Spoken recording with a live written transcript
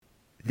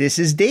This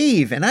is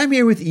Dave, and I'm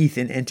here with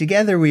Ethan, and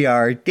together we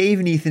are Dave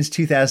and Ethan's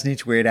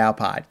 2000-inch Weird Al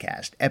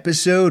podcast,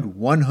 episode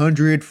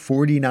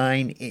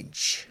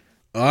 149-inch.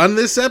 On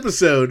this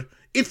episode,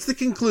 it's the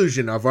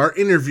conclusion of our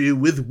interview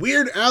with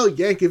Weird Al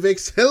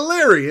Yankovic's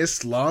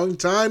hilarious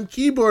longtime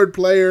keyboard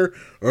player,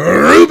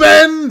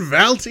 Ruben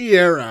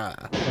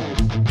Valtierra.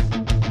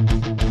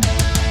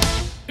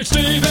 It's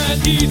Dave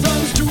and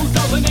Ethan's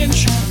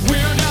 2000-inch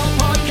Weird Al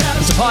podcast.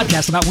 It's a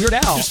podcast about Weird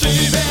Al. It's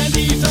Dave and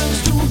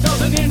Ethan's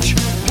 2000-inch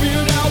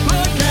Weird Al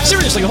podcast.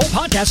 Seriously, the whole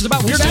podcast is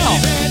about Weird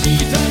Al.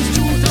 Dave and Ethan's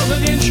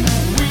 2000-inch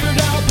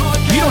Weird Al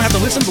podcast. You don't have to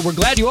listen, but we're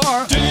glad you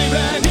are. Dave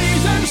and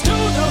Ethan's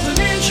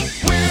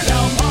 2000-inch Weird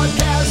Al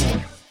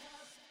podcast.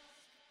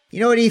 You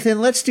know what, Ethan?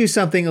 Let's do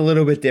something a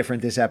little bit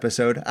different this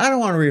episode. I don't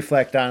want to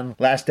reflect on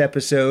last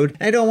episode.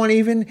 I don't want to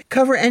even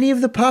cover any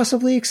of the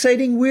possibly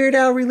exciting Weird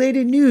Al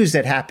related news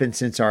that happened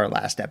since our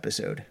last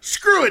episode.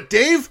 Screw it,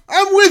 Dave.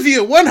 I'm with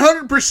you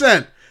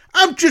 100%.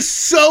 I'm just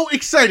so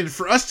excited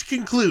for us to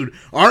conclude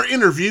our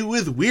interview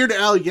with Weird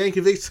Al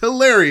Yankovic's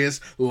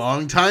hilarious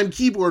longtime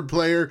keyboard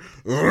player,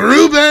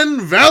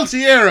 Ruben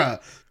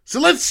Valtierra. So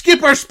let's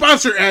skip our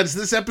sponsor ads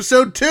this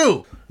episode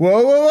too.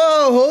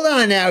 Whoa, hold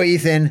on now,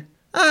 Ethan.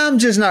 I'm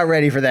just not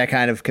ready for that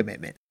kind of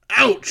commitment.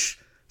 Ouch!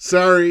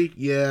 Sorry,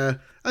 yeah,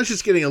 I was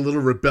just getting a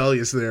little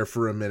rebellious there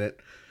for a minute.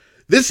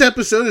 This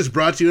episode is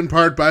brought to you in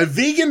part by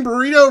vegan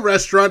burrito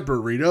restaurant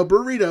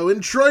Burrito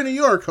in Troy, New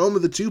York, home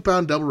of the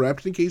 2-pound double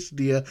wrapped in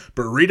quesadilla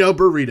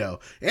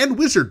Burrito, and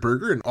Wizard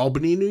Burger in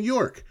Albany, New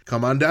York.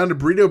 Come on down to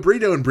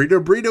Burrito and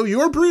Burrito,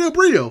 your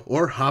Burrito,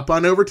 or hop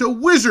on over to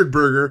Wizard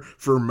Burger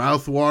for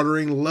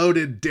mouth-watering,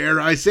 loaded, dare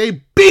I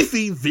say,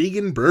 beefy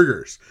vegan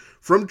burgers.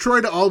 From Troy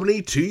to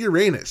Albany to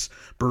Uranus,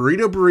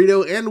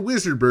 Burrito and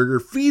Wizard Burger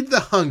feed the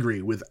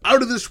hungry with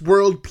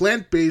out-of-this-world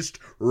plant-based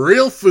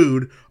real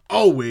food,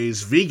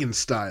 always vegan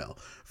style.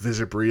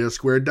 Visit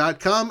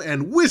burritosquare.com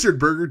and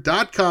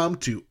wizardburger.com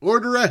to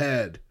order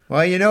ahead.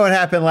 Well, you know what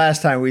happened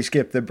last time we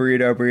skipped the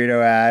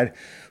Burrito ad?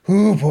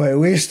 Ooh boy,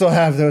 we still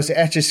have those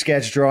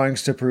Etch-a-Sketch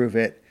drawings to prove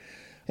it.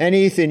 And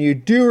Ethan, you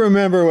do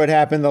remember what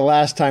happened the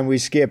last time we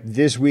skipped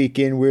This Week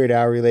in Weird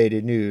Al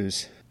related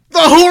news. The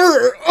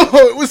horror!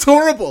 Oh, it was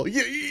horrible.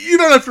 You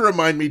don't have to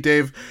remind me,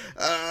 Dave.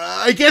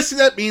 I guess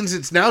that means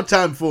it's now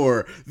time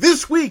for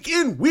This Week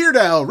in Weird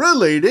Al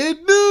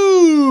related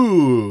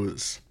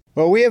news.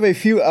 Well, we have a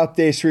few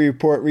updates to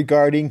report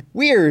regarding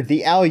Weird,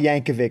 the Al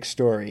Yankovic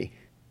story.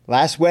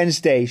 Last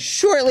Wednesday,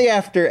 shortly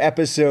after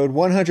episode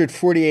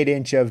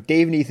 148-inch of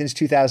Dave and Ethan's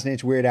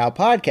 2000-inch Weird Al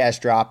podcast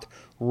dropped,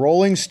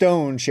 Rolling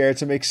Stone shared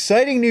some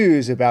exciting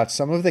news about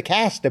some of the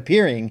cast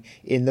appearing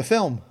in the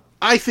film.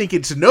 I think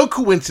it's no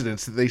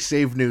coincidence that they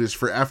save news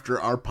for after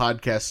our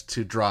podcast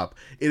to drop.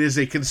 It is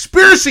a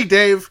conspiracy,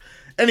 Dave!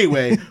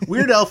 Anyway,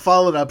 Weird Al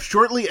followed up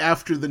shortly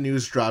after the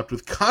news dropped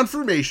with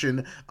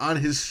confirmation on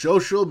his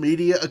social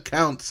media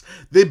accounts.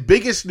 The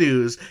biggest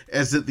news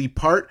is that the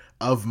part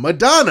of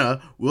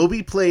Madonna will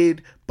be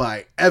played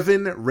by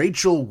Evan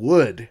Rachel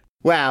Wood.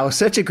 Wow,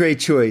 such a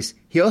great choice.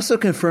 He also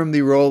confirmed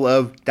the role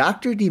of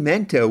Dr.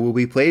 Demento will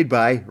be played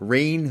by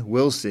Rainn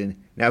Wilson.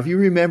 Now, if you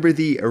remember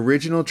the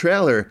original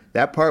trailer,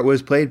 that part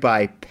was played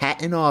by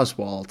Patton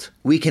Oswalt.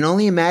 We can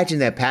only imagine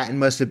that Patton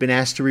must have been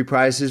asked to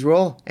reprise his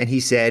role, and he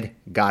said,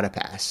 gotta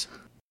pass.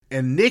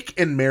 And Nick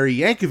and Mary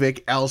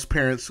Yankovic, Al's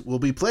parents, will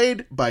be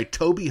played by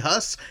Toby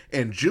Huss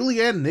and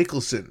Julianne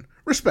Nicholson,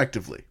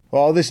 respectively.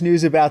 Well, all this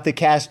news about the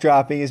cast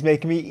dropping is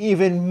making me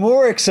even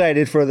more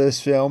excited for this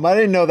film. I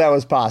didn't know that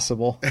was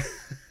possible.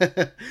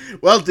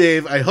 Well,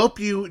 Dave, I hope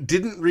you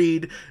didn't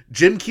read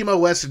Jim Kimo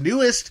West's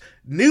newest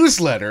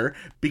newsletter,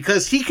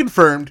 because he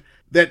confirmed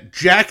that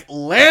Jack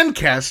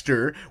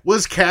Lancaster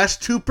was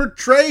cast to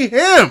portray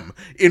him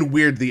in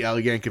Weird the Al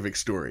Yankovic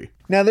story.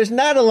 Now, there's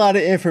not a lot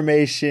of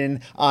information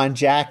on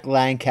Jack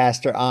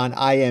Lancaster on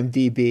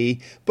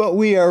IMDb, but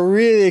we are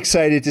really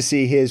excited to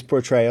see his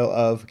portrayal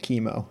of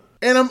Kimo.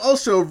 And I'm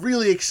also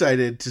really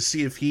excited to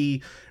see if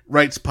he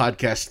writes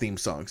podcast theme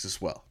songs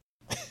as well.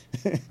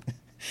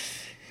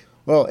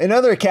 Well, in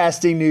other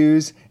casting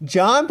news,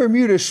 John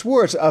Bermuda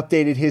Schwartz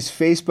updated his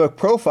Facebook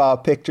profile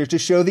picture to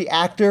show the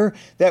actor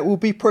that will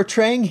be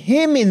portraying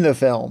him in the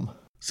film.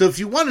 So if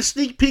you want a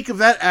sneak peek of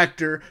that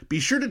actor,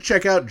 be sure to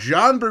check out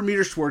John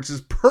Bermuda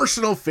Schwartz's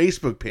personal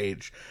Facebook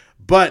page.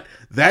 But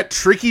that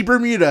tricky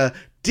Bermuda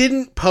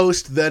didn't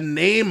post the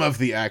name of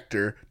the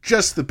actor,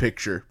 just the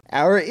picture.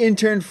 Our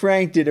intern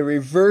Frank did a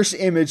reverse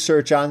image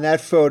search on that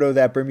photo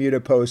that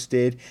Bermuda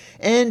posted,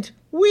 and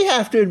we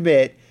have to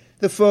admit,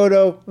 the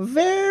photo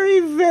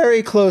very,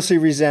 very closely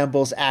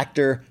resembles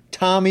actor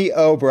Tommy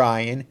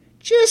O'Brien.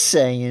 Just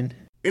saying.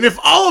 And if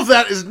all of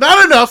that is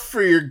not enough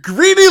for your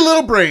greedy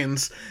little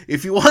brains,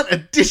 if you want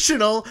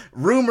additional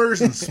rumors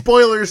and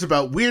spoilers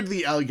about Weird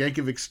the Al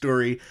Yankovic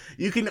story,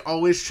 you can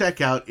always check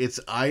out its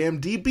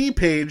IMDb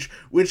page,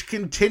 which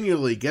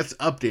continually gets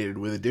updated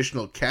with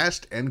additional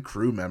cast and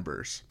crew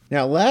members.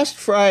 Now, last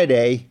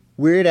Friday,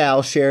 Weird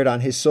Al shared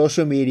on his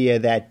social media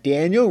that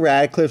Daniel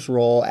Radcliffe's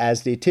role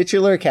as the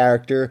titular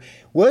character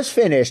was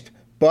finished,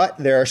 but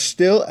there are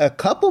still a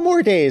couple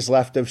more days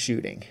left of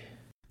shooting.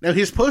 Now,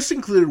 his post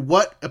included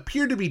what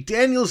appeared to be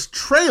Daniel's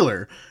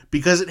trailer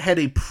because it had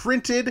a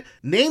printed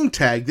name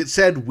tag that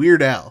said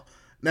Weird Al.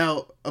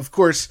 Now, of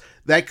course,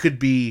 that could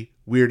be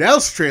Weird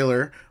Al's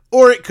trailer,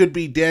 or it could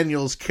be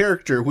Daniel's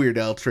character Weird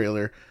Al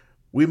trailer.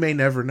 We may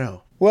never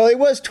know. Well, he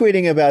was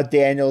tweeting about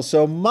Daniel,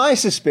 so my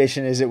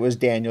suspicion is it was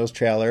Daniel's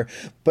trailer,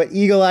 but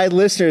eagle-eyed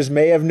listeners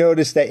may have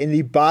noticed that in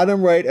the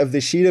bottom right of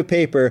the sheet of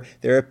paper,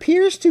 there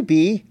appears to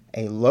be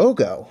a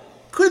logo.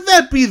 Could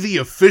that be the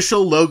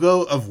official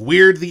logo of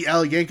Weird the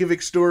Al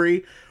Yankovic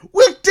Story?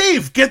 Will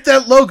Dave get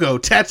that logo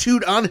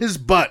tattooed on his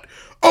butt?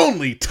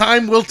 Only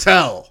time will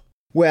tell.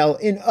 Well,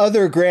 in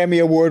other Grammy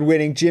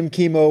Award-winning Jim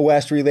Chemo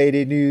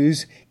West-related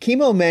news,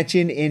 Chemo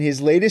mentioned in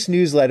his latest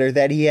newsletter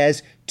that he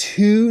has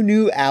 2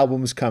 new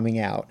albums coming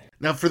out.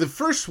 Now, for the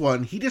first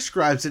one, he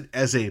describes it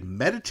as a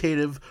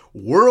meditative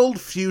world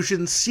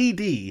fusion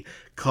CD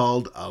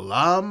called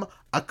Alam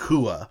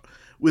Akua,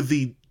 with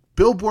the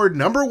Billboard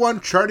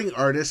 #1 charting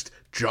artist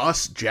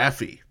Joss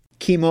Jaffe.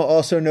 Chemo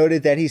also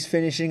noted that he's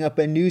finishing up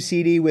a new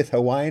CD with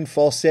Hawaiian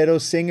falsetto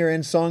singer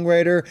and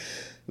songwriter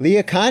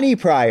Leakani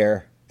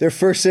Pryor. Their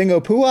first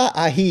single, Pua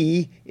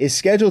Ahi, is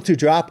scheduled to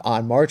drop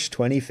on March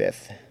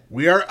 25th.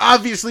 We are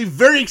obviously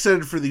very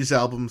excited for these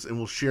albums and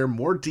will share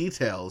more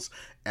details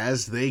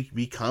as they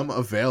become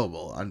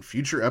available on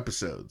future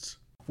episodes.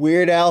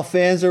 Weird Al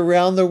fans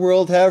around the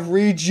world have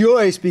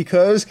rejoiced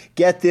because,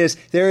 get this,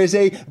 there is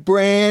a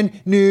brand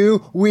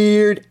new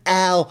Weird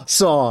Al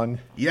song.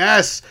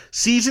 Yes,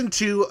 Season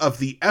 2 of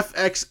the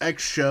FXX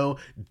show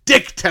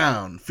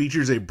Dicktown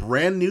features a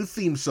brand new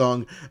theme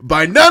song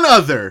by none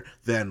other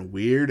than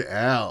Weird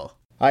Al.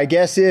 I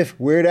guess if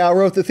Weird Al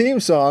wrote the theme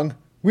song,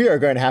 we are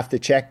going to have to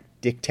check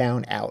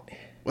Dicktown out.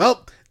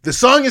 Well, the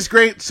song is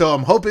great, so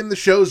I'm hoping the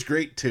show's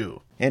great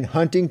too. And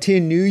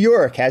Huntington, New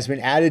York has been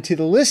added to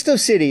the list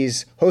of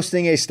cities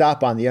hosting a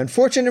stop on the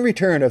unfortunate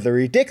return of the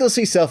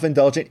ridiculously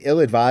self-indulgent,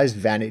 ill-advised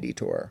Vanity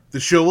Tour. The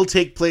show will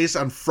take place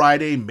on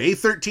Friday, May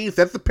 13th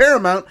at the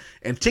Paramount,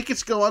 and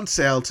tickets go on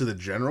sale to the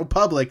general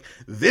public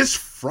this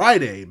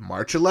Friday,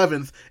 March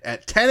 11th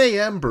at 10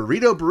 a.m.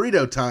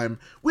 burrito time,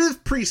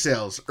 with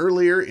pre-sales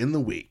earlier in the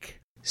week.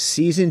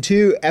 Season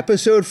 2,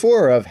 Episode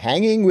 4 of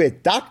Hanging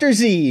with Dr.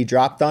 Z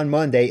dropped on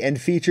Monday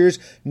and features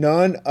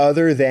none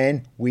other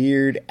than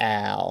Weird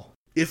Al.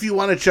 If you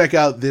want to check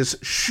out this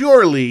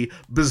surely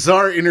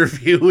bizarre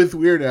interview with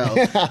Weird Al,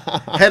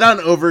 head on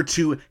over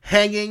to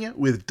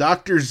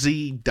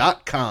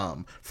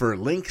hangingwithdrz.com for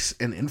links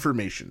and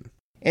information.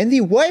 And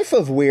the wife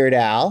of Weird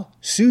Al,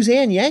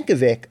 Suzanne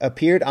Yankovic,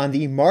 appeared on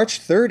the March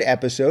 3rd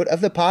episode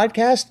of the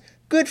podcast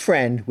Good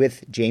Friend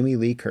with Jamie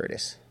Lee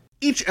Curtis.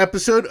 Each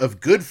episode of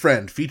Good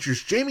Friend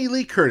features Jamie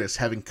Lee Curtis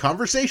having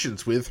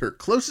conversations with her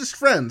closest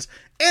friends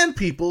and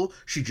people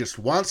she just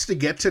wants to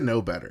get to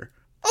know better.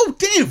 Oh,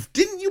 Dave,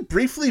 didn't you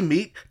briefly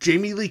meet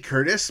Jamie Lee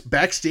Curtis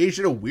backstage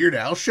at a Weird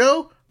Al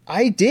show?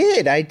 I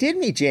did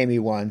meet Jamie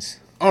once.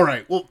 All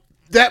right, well,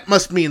 that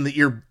must mean that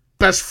you're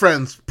best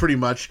friends, pretty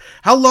much.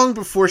 How long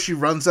before she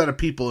runs out of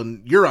people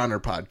and you're on her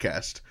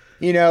podcast?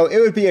 You know, it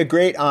would be a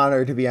great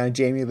honor to be on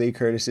Jamie Lee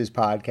Curtis's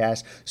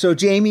podcast. So,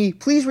 Jamie,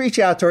 please reach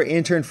out to our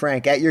intern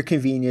Frank at your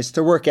convenience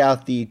to work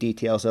out the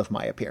details of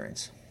my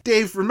appearance.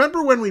 Dave,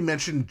 remember when we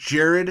mentioned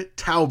Jared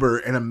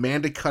Tauber and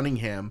Amanda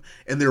Cunningham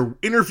and their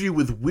interview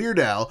with Weird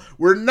Al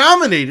were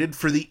nominated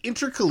for the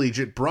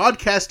Intercollegiate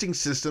Broadcasting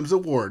Systems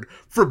Award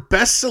for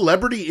Best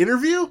Celebrity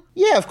Interview?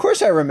 Yeah, of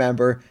course I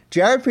remember.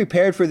 Jared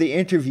prepared for the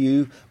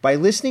interview by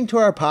listening to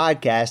our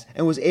podcast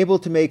and was able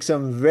to make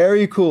some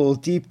very cool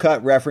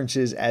deep-cut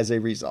references as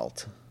a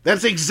result.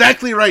 That's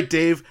exactly right,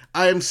 Dave.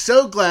 I am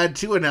so glad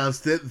to announce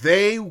that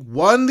they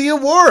won the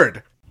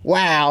award.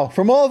 Wow.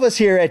 From all of us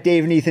here at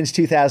Dave and Ethan's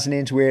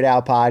 2000-inch Weird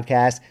Al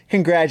podcast,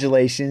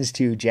 congratulations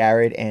to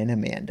Jared and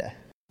Amanda.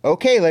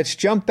 Okay, let's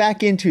jump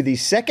back into the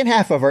second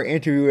half of our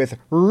interview with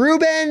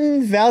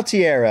Ruben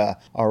Valtierra,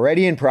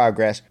 already in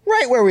progress,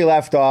 right where we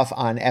left off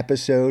on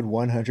episode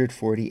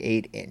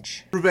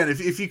 148-inch. Ruben,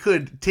 if you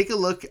could, take a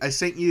look. I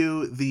sent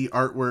you the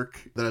artwork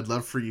that I'd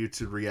love for you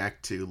to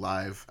react to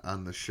live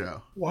on the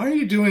show. Why are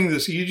you doing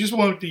this? You just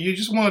want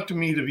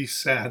me to be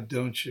sad,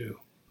 don't you?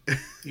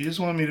 You just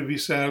want me to be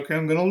sad. Okay,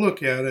 I'm going to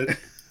look at it.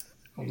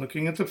 I'm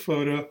looking at the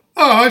photo.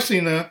 Oh, I've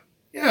seen that.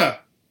 Yeah.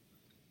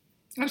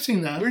 I've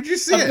seen that. Where'd you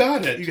see it? I've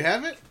got it. You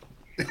have it?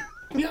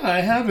 Yeah,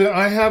 I have it.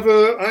 I have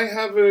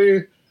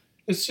a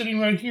it's sitting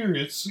right here.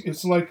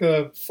 It's like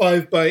a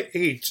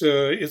 5x8.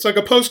 It's like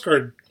a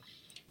postcard.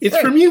 It's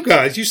from you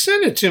guys. You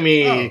sent it to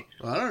me. Oh,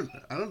 well,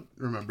 I don't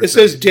remember. It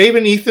says Dave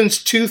and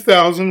Ethan's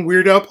 2000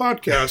 Weird Al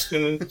podcast,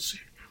 and it's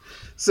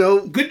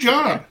so good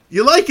job.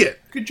 You like it?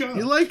 Good job.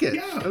 You like it?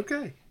 Yeah.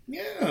 Okay.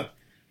 Yeah.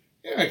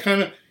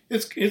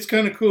 It's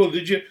kind of cool.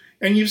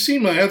 And you've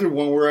seen my other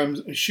one where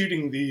I'm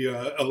shooting the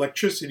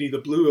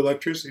the blue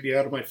electricity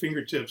out of my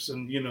fingertips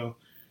and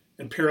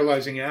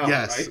paralyzing Al,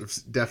 yes,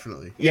 right?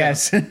 Definitely.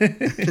 Yes.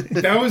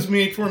 That was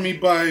made for me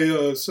by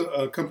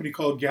a company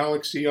called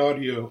Galaxy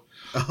Audio.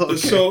 Okay.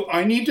 So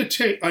I need to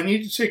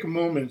take a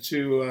moment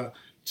to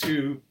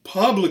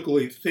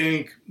publicly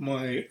thank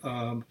my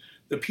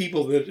the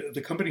people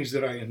the companies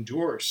that I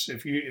endorse.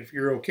 If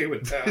you're okay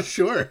with that,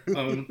 Sure.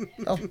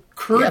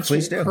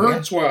 Please do.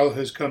 Kurzweil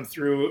has come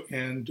through,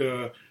 and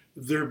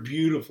they're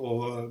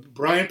beautiful.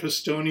 Brian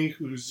Pistone,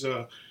 who's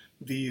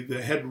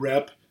the head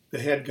rep, the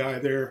head guy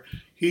there,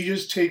 he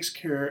just takes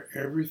care of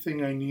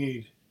everything I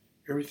need.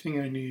 Everything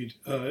I need.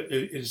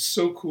 It is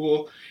so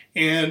cool.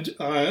 And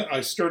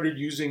I started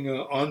using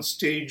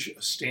on-stage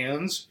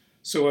stands.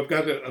 So I've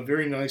got a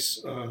very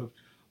nice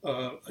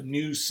a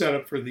new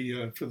setup for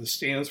the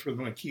stands for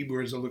my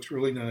keyboards. It looks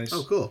really nice.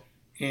 Oh, cool.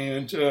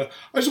 And I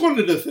just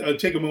wanted to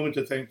take a moment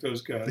to thank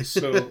those guys.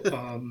 So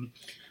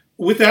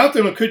without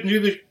them, I couldn't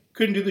do the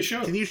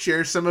show. Can you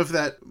share some of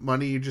that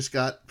money you just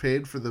got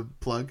paid for the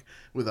plug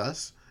with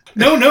us?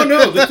 No.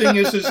 The thing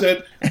is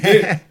that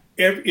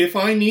if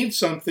I need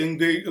something,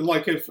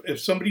 if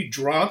somebody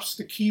drops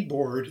the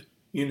keyboard,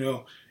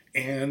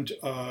 and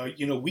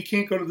we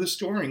can't go to the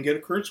store and get a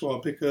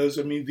Kurzweil because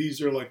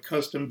these are like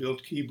custom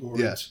built keyboards.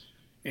 Yes.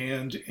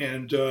 And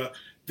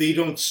they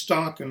don't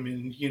stock them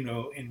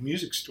in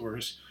music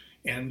stores.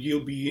 And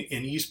you'll be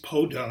in East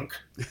Podunk,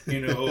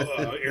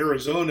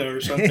 Arizona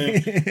or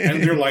something,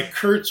 and they're like,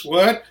 Kurtz,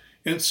 what?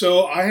 And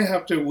so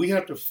we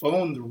have to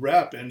phone the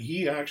rep, and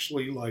he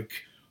actually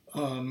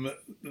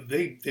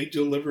they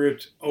deliver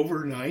it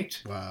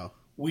overnight. Wow.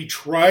 We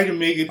try to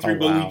make it through,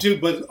 Oh, wow. but we do,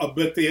 but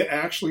they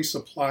actually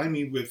supply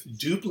me with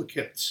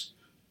duplicates.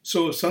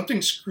 So if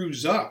something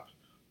screws up,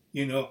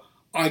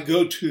 I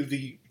go to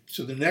the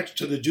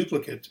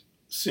duplicate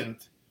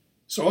synth.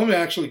 So I'm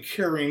actually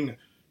carrying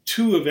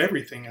 2 of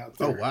everything out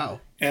there. Oh, wow.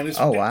 And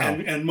wow.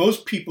 And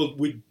most people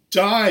would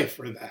die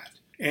for that.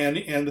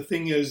 And the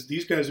thing is,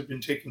 these guys have been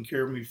taking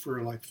care of me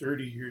for like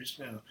 30 years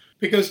now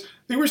because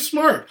they were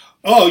smart.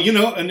 Oh,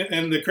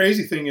 and the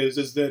crazy thing is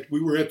that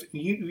we were at.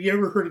 You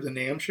ever heard of the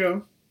NAMM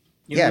show?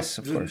 Yes,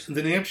 of course.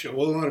 The NAMM show.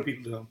 Well, a lot of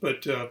people don't,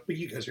 but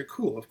you guys are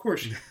cool. Of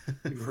course, you've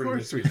heard of Of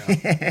course it. we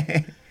know.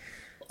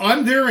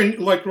 I'm there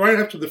right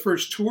after the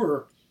first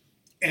tour,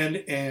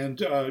 and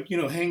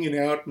hanging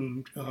out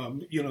and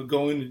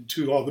going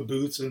into all the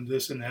booths and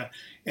this and that,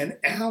 and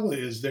Al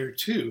is there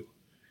too.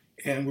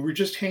 And we were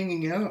just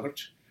hanging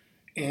out,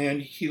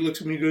 and he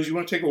looks at me and goes, "You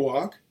want to take a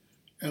walk?"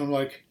 And I'm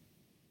like,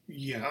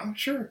 "Yeah,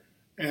 sure."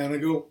 And I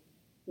go,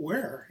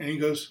 "Where?" And he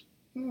goes,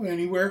 "Oh,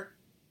 anywhere."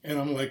 And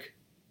I'm like,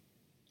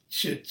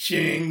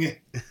 "Cha-ching."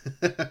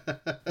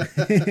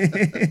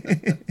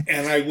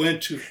 And I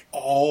went to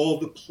all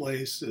the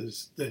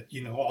places that,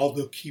 all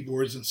the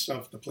keyboards and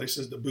stuff, the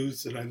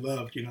booths that I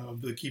loved,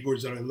 the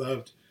keyboards that I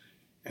loved.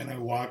 And I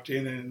walked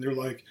in, and they're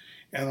like,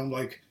 and I'm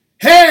like,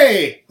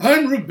 "Hey,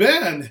 I'm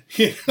Ruben,"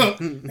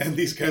 and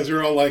these guys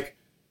are all like,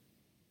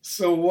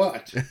 "So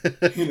what?"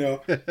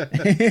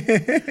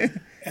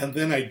 And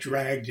then I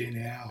dragged in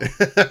Al.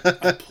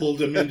 I pulled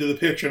him into the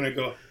picture, and I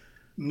go,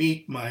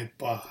 "Meet my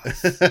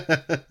boss."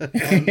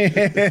 And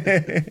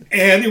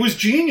it was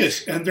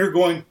genius. And they're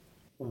going,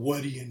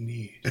 "What do you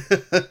need?"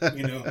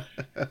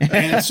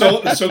 And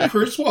so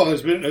Kurzweil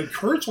has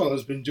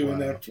been doing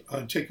that,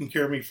 taking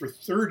care of me for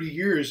 30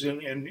 years,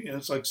 and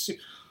it's like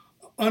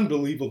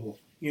unbelievable.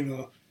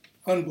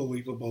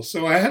 Unbelievable.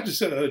 So I had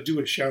to do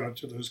a shout out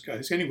to those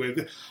guys. Anyway,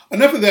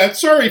 enough of that.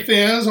 Sorry,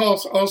 fans.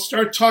 I'll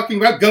start talking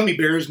about gummy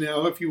bears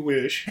now, if you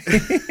wish.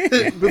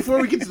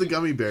 Before we get to the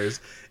gummy bears,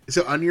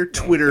 so on your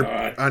Twitter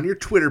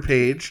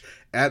page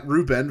at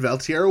Ruben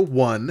Valtiero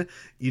 1,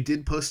 you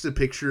did post a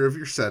picture of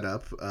your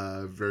setup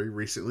very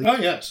recently. Oh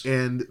yes.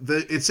 And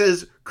it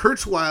says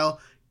Kurzweil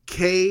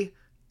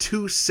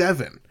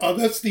K27.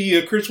 That's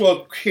the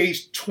Kurzweil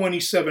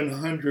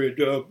K2700.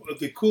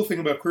 The cool thing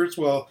about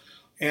Kurzweil,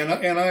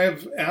 and I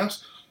have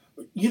asked,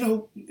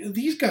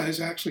 these guys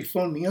actually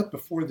phone me up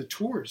before the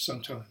tours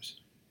sometimes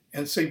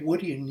and say, "What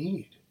do you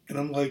need?" And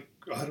I'm like,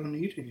 "I don't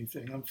need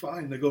anything. I'm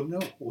fine." They go,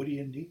 "No, what do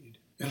you need?"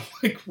 And I'm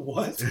like,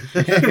 "What?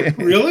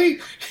 Really?"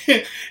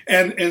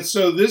 And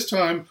so this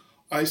time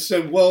I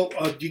said, "Well,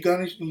 you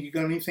got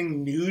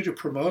anything new to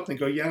promote?" And they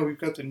go, "Yeah, we've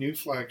got the new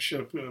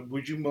flagship.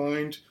 Would you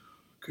mind?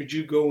 Could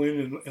you go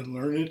in and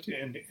learn it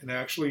and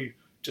actually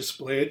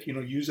display it,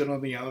 use it on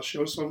the Al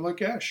show?" So I'm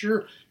like, "Yeah,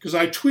 sure." Because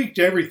I tweaked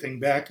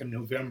everything back in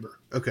November.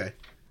 Okay.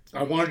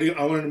 I wanted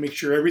to make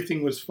sure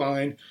everything was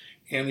fine,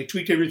 and they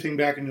tweaked everything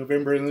back in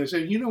November. And they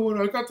said, "You know what?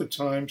 I got the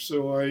time,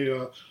 so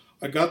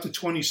I got the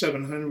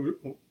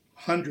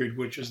 2700,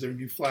 which is their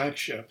new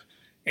flagship,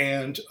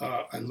 and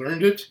I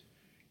learned it,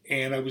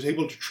 and I was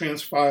able to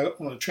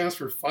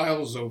transfer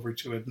files over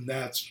to it, and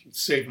that's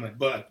saved my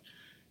butt.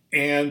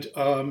 And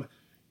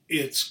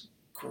it's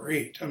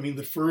great. I mean,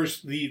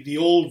 the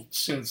old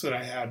synths that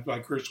I had by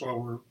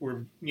Kurzweil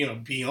were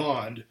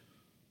beyond,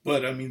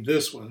 but I mean,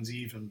 this one's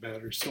even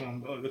better.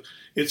 So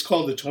it's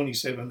called the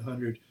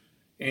 2700,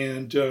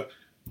 and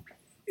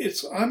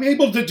I'm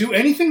able to do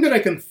anything that I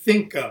can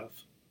think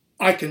of.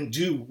 I can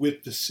do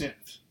with the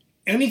synth,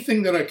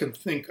 anything that I can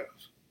think of,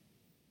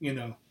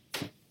 And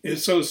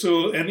so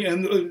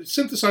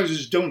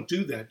synthesizers don't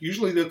do that.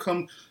 Usually there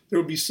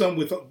will be some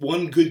with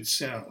one good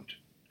sound,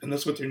 and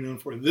that's what they're known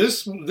for.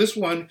 This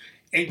one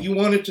and you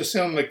want it to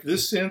sound like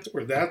this synth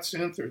or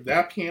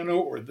that piano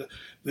or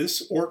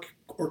this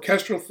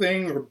orchestral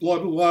thing or blah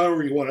blah blah,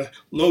 or you want to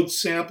load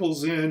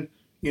samples in,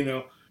 you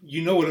know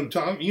what I'm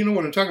talking. You know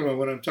what I'm talking about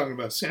when I'm talking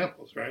about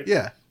samples, right?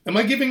 Yeah. Am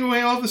I giving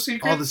away all the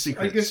secrets? All the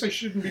secrets. I guess I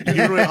shouldn't be You're doing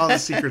giving away all the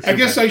secrets. I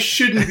guess I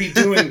shouldn't be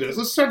doing this.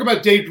 Let's talk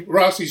about Dave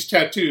Rossi's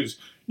tattoos.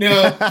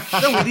 Now,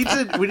 No,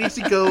 we need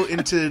to go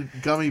into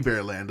Gummy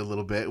Bear Land a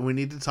little bit. We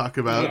need to talk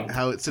about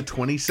how it's a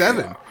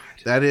 27.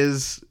 That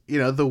is,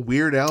 the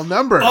Weird Al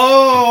number.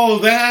 oh,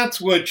 that's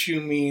what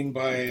you mean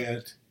by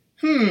it.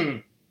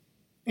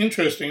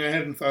 Interesting. I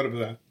hadn't thought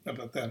about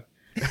that.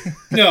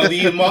 No,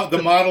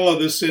 the model of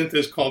the synth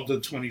is called the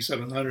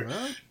 2700.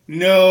 What?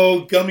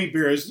 No, Gummy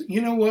Bears.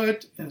 You know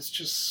what? It's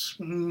just.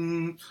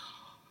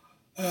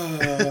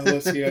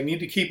 Let's see. I need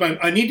to keep my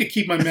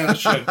mouth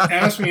shut.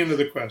 Ask me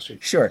another question.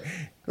 Sure.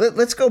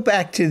 Let's go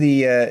back to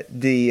the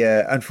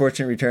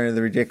unfortunate return of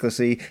the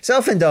ridiculously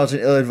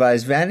self-indulgent,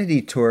 ill-advised vanity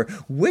tour.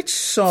 Which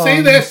song?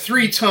 Say that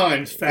 3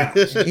 times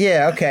fast.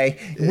 Yeah, okay.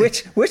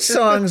 Which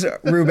songs,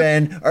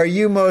 Ruben, are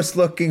you most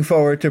looking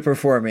forward to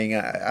performing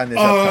on this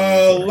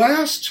upcoming tour?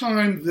 Last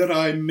time that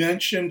I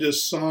mentioned a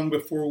song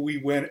before we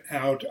went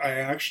out, I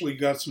actually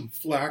got some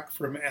flack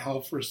from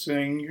Al for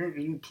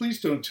saying, "Please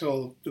don't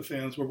tell the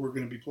fans what we're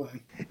going to be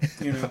playing."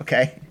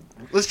 Okay.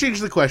 Let's change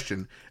the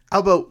question. How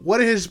about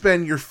what has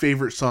been your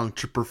favorite song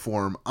to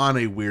perform on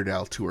a Weird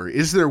Al tour?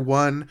 Is there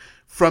one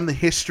from the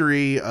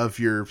history of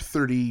your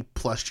 30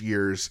 plus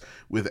years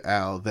with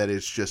Al that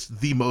is just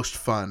the most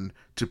fun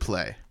to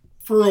play?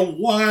 For a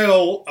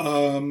while,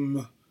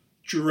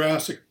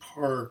 Jurassic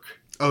Park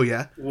Oh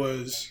yeah.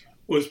 was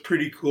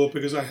pretty cool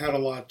because I had a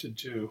lot to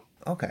do.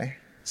 Okay.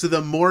 So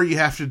the more you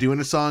have to do in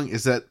a song,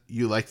 is that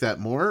you like that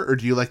more, or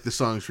do you like the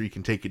songs where you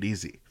can take it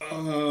easy?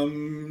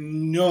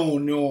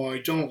 No, I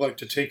don't like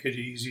to take it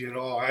easy at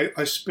all.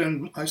 I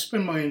spend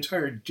my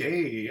entire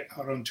day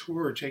out on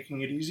tour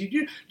taking it easy.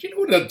 Do you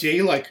know what a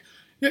day like?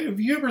 Have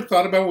you ever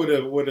thought about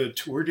what a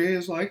tour day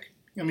is like?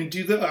 I mean,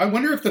 I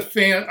wonder if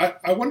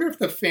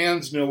the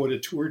fans know what a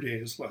tour day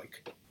is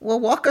like. Well,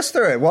 walk us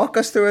through it. Walk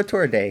us through a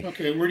tour day.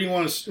 Okay, where do you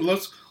want to?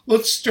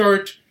 Let's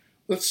start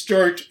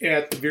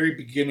at the very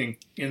beginning.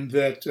 In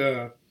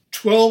that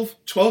 12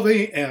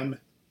 a.m.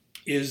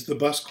 is the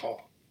bus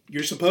call.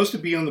 You're supposed to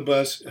be on the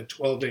bus at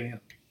 12 a.m.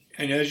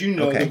 And as you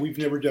know, Okay. that we've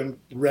never done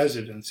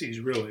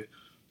residencies really,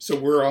 so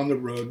we're on the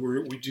road.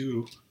 We're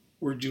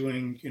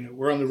doing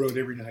we're on the road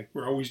every night.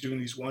 We're always doing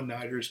these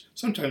one-nighters,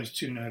 sometimes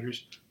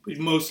two-nighters, but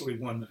mostly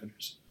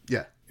one-nighters.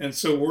 Yeah. And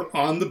so we're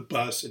on the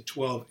bus at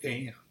 12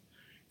 a.m.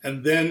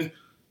 And then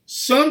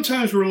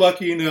sometimes we're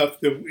lucky enough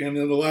that, and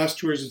in the last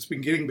tours it's been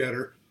getting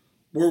better,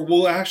 where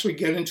we'll actually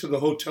get into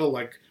the hotel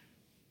like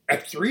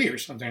at 3 or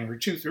something, or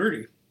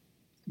 2:30.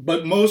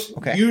 But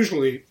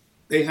usually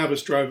they have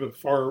us drive a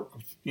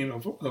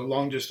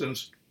long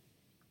distance,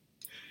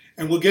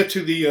 and we'll get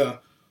to the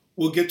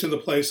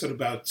place at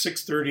about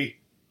 6:30,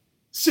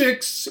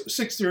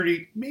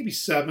 6:30, maybe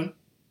 7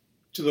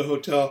 to the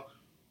hotel.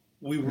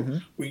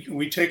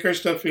 We take our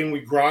stuff in. We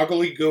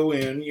groggily go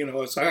in.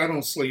 I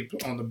don't sleep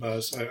on the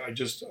bus. I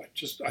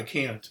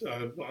can't.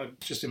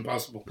 It's just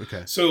impossible.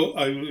 Okay. So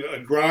I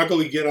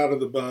groggily get out of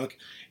the bunk,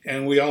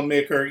 and we all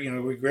make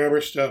we grab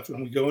our stuff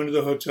and we go into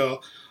the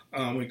hotel.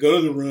 We go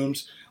to the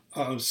rooms.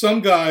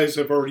 Some guys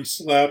have already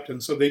slept,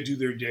 and so they do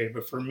their day.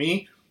 But for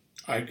me,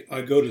 I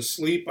go to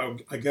sleep.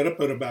 I get up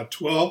at about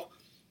 12.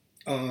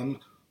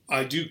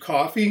 I do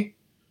coffee,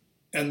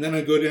 and then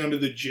I go down to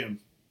the gym.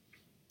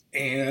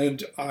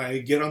 And I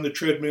get on the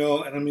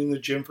treadmill, and I'm in the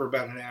gym for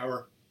about an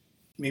hour,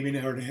 maybe an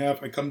hour and a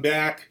half. I come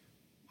back.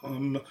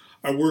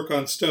 I work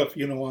on stuff,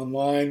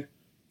 online,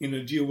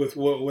 deal with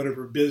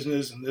whatever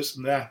business and this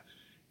and that.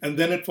 And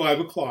then at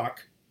 5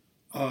 o'clock,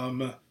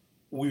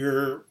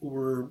 we're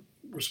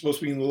supposed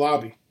to be in the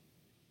lobby.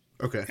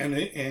 Okay.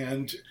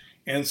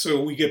 And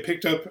so we get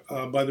picked up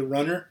by the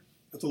runner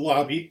at the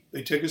lobby.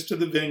 They take us to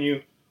the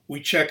venue. We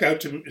check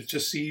out to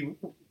see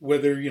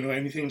whether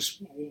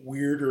anything's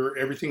weird or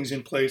everything's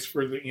in place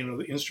for the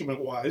the instrument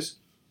wise.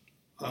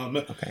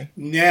 Okay.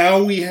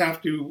 Now we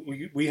have to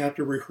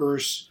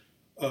rehearse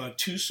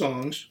 2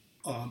 songs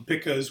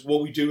because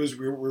what we do is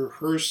we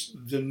rehearse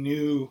the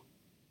new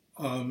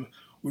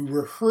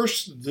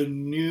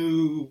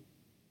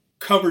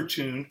cover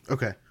tune.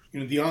 Okay.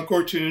 The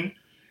encore tune,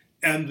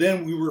 and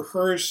then we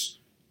rehearse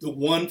the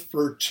one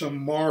for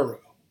tomorrow.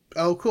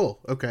 Oh, cool.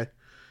 Okay.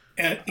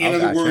 And in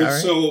other words,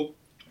 right. So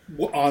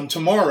on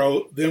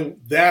tomorrow,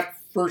 then that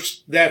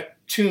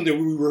tune that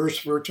we rehearse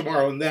for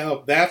tomorrow,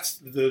 now that's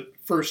the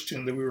first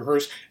tune that we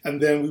rehearse,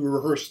 and then we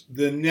rehearse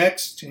the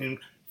next tune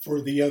for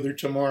the other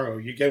tomorrow.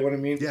 You get what I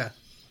mean? Yeah.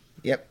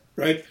 Yep.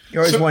 Right.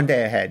 You're always one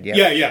day ahead.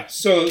 Yep. Yeah.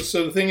 So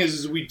the thing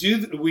is we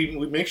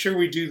make sure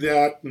we do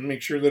that and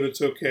make sure that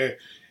it's okay,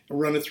 and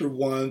run it through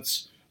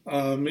once,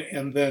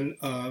 and then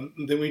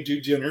we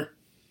do dinner,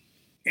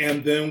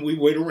 and then we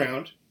wait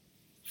around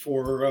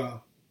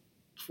for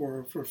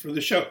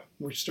the show,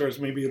 which starts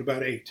maybe at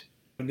about 8.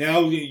 Now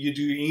you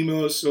do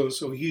emos,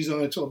 so he's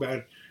on until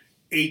about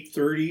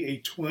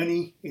 8:30,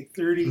 8:20,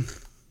 8:30.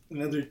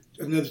 another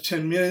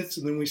 10 minutes,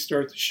 and then we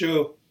start the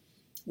show.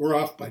 We're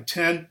off by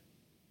 10,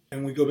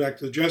 and we go back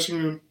to the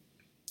dressing room,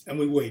 and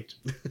we wait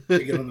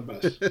to get on the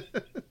bus.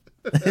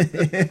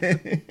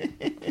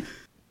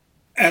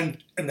 and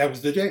that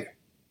was the day.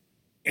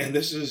 And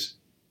this is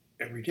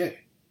every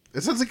day.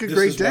 It sounds like a This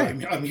great is why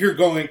day. I'm here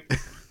going,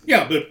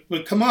 yeah,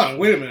 but come on,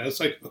 wait a minute. It's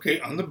like, okay,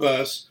 on the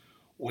bus,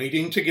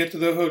 waiting to get to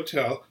the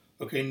hotel.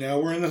 Okay, now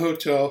we're in the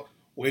hotel,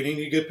 waiting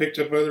to get picked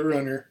up by the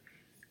runner.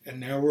 And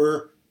now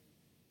we're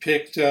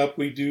picked up.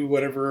 We do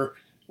whatever.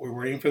 We're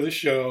waiting for the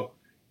show.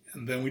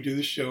 And then we do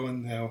the show,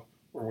 and now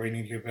we're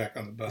waiting to get back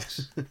on the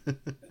bus.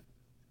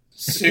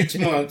 6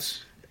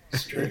 months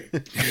straight.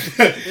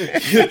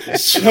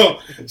 So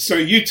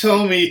you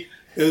tell me,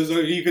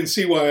 you can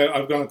see why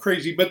I've gone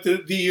crazy. But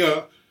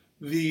I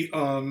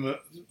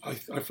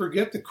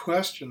forget the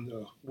question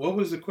though. What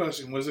was the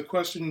question? Was the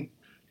question,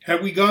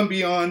 have we gone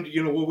beyond?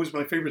 What was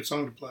my favorite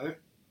song to play?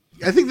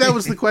 I think that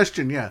was the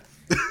question. Yeah.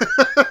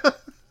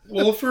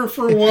 Well,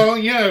 for a while,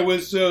 yeah, it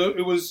was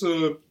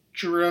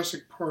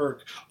Jurassic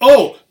Park.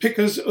 Oh,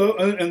 because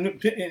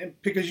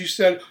because you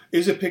said,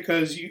 is it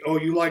because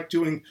you like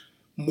doing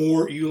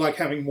more? You like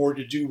having more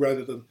to do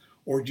rather than,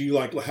 or do you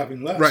like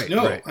having less? Right.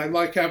 No, Right. I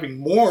like having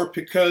more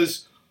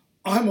because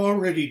I'm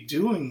already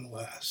doing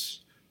less.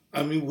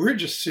 I mean, we're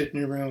just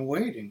sitting around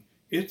waiting.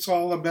 It's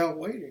all about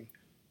waiting.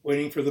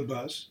 Waiting for the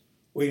bus,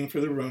 waiting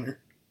for the runner,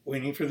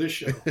 waiting for the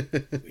show,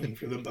 waiting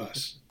for the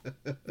bus.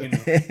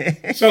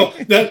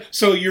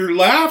 So your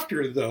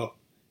laughter, though,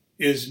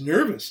 is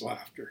nervous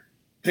laughter.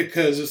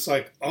 Because it's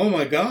like, oh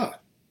my God,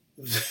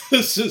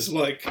 this is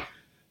like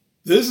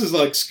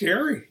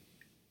scary.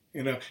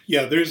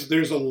 Yeah,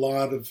 there's a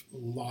lot of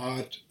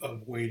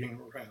waiting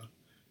around.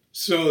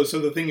 So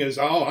the thing is,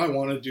 I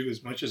want to do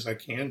as much as I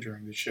can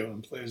during the show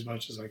and play as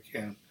much as I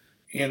can.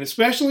 And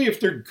especially if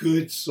they're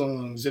good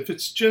songs. If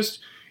it's just,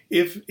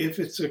 if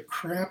it's a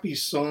crappy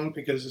song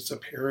because it's a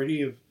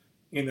parody of,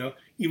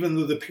 even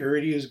though the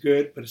parody is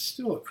good, but it's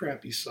still a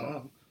crappy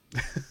song.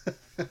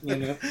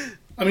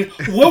 I mean,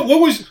 what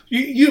was,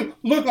 you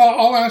look,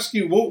 I'll ask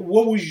you, what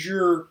was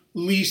your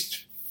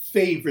least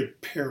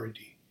favorite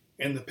parody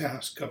in the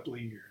past couple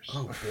of years?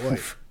 Oh boy.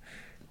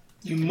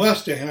 You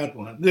must have had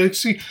one.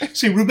 See,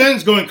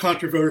 Ruben's going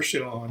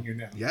controversial on you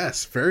now.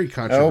 Yes, very Oh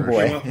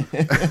controversial. boy.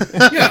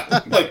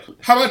 Yeah, like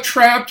how about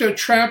trapped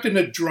in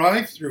a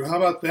drive-through? How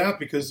about that?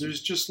 Because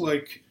there's just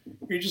like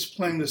you're just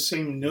playing the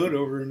same note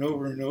over and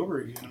over and over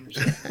again, or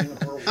something,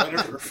 or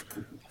whatever.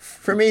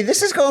 For me,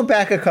 this is going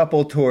back a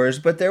couple tours,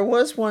 but there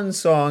was one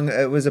song.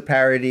 It was a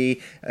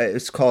parody. It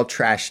was called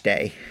Trash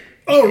Day.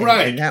 Oh,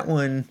 right. And that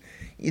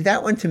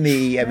one to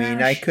me, I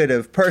mean, I could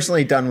have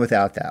personally done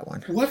without that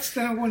one. What's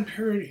that one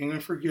parodying? I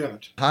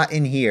forget. Hot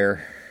in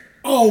Here.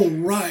 Oh,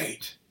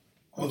 right.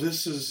 Oh,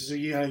 this is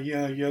yeah. I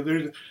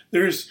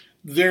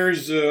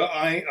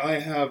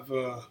have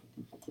a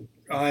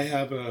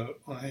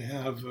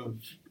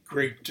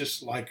great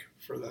dislike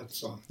for that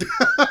song.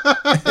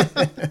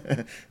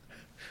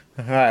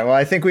 All right. Well,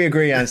 I think we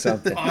agree on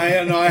something. I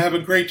have a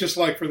great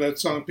dislike for that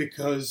song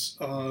because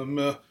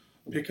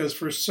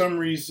for some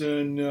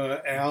reason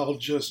Al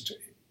just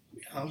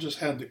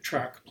had the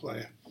track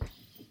play,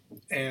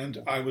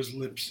 and I was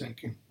lip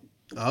syncing,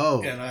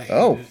 Oh. and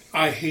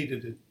I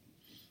hated it,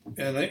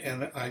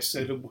 and I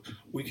said,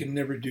 we can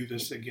never do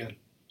this again.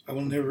 I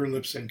will never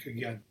lip sync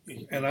again.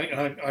 And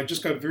I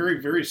just got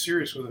very, very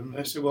serious with him. And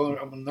I said, well,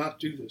 I will not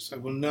do this. I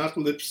will not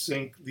lip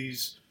sync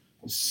these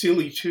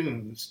silly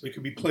tunes that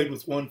could be played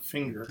with one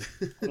finger.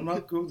 I will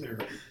not go there.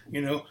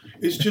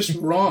 It's just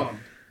wrong.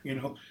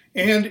 And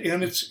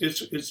it's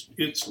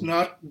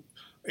not.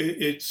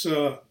 It's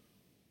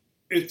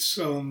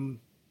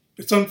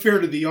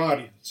unfair to the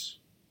audience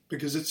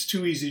because it's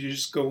too easy to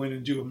just go in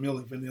and do a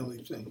Milli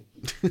Vanilli thing.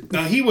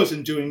 Now he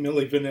wasn't doing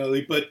Milli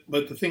Vanilli, but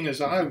the thing is,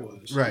 I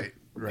was. Right.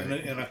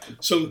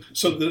 So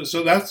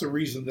that's the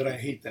reason that I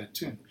hate that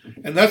tune,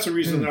 and that's the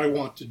reason that I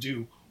want to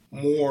do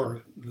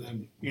more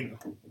than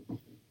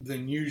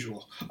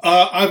usual.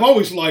 I've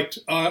always liked.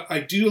 I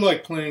do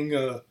like playing.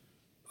 The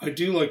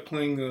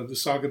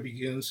Saga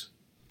Begins.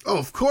 Oh,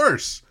 of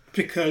course.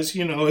 Because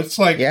it's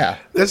like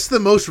That's the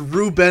most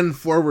Ruben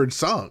forward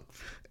song.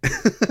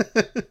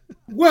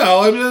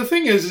 Well, I mean, the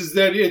thing is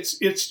that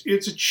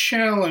it's a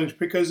challenge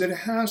because it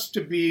has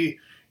to be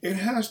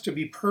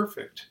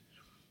perfect,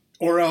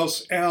 or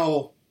else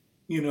Al,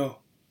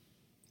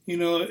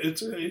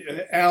 it's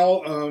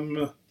Al.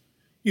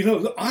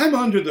 I'm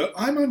under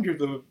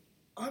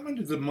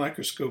the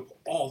microscope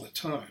all the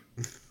time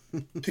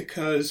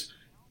because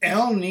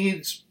Al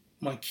needs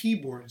my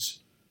keyboards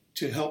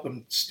to help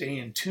him stay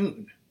in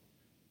tune.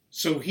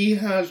 So he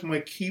has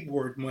my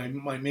keyboard, my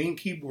main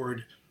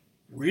keyboard,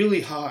 really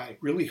high,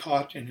 really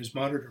hot in his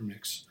monitor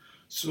mix.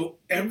 So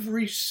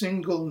every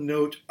single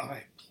note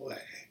I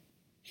play,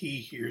 he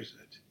hears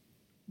it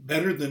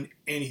better than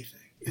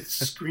anything. It's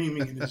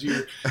screaming in his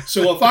ear.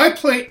 So if I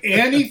play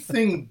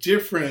anything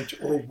different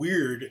or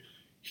weird,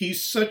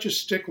 he's such a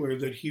stickler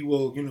that he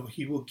will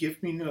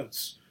give me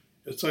notes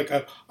It's like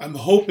I'm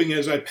hoping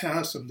as I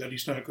pass him that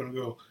he's not going to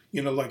go,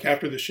 like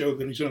after the show,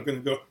 that he's not going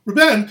to go,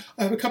 Ruben,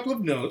 I have a couple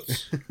of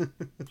notes. Oh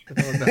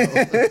no.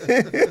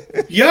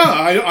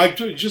 Yeah, I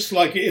just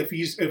like if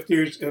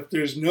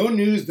there's no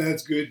news,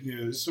 that's good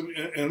news. So,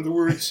 in other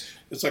words,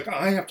 it's like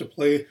I have to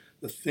play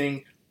the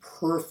thing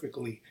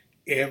perfectly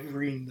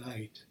every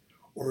night,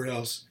 or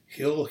else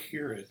he'll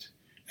hear it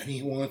and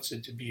he wants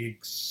it to be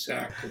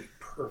exactly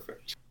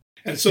perfect.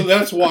 And so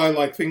that's why,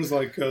 like things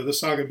like The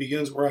Saga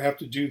Begins, where I have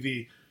to do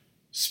the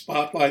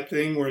spotlight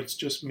thing where it's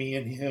just me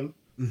and him.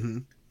 Mm-hmm.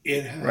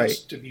 It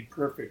has to be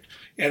perfect.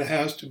 It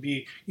has to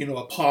be,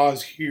 a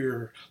pause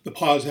here. The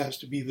pause has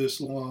to be this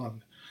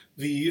long.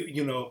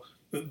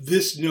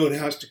 This note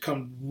has to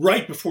come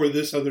right before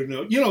this other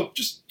note.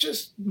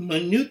 Just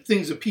minute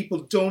things that people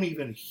don't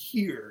even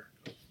hear.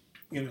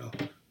 I'm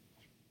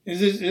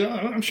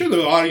sure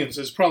the audience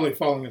is probably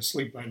falling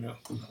asleep by now.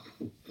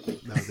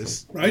 No,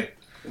 this right?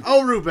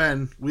 Oh,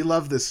 Ruben, we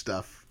love this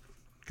stuff.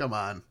 Come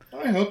on.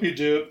 I hope you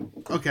do.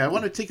 Okay, I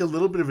want to take a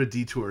little bit of a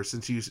detour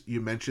since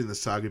you mentioned The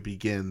Saga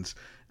Begins.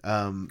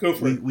 Go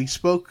for it. We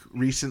spoke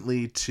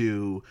recently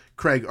to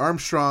Craig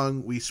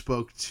Armstrong. We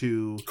spoke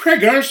to...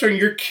 Craig Armstrong?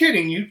 You're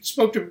kidding. You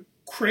spoke to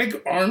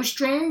Craig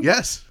Armstrong?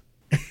 Yes.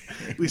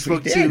 We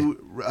spoke to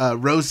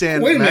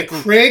Roseanne... Wait a minute,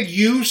 Craig,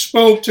 you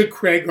spoke to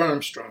Craig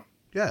Armstrong?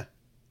 Yeah.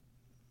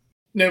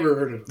 Never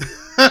heard of him.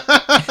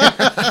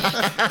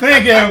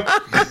 Thank you.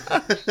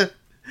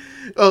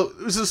 Oh,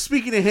 so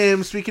speaking of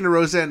him, speaking of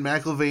Roseanne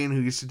McIlvaine, who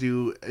used to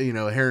do,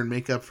 hair and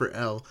makeup for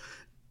Elle,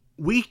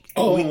 we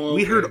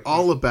heard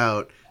all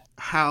about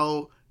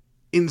how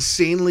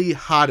insanely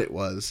hot it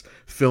was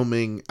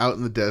filming out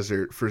in the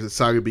desert for The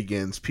Saga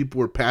Begins. People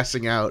were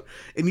passing out,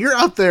 and you're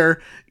out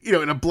there,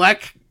 in a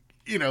black,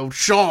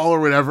 shawl or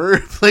whatever,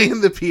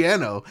 playing the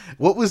piano.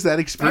 What was that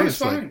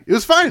experience like? It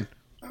was fine.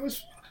 I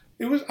was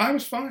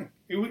fine.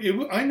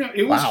 I know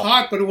it was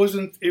hot, but it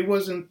wasn't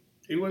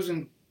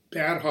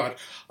bad hot.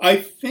 I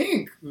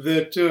think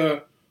that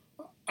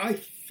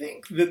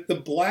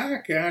the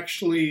black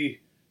actually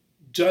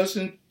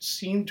doesn't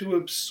seem to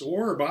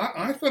absorb.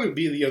 I thought it'd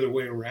be the other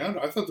way around.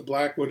 I thought the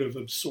black would have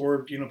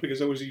absorbed,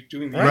 because I was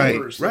doing the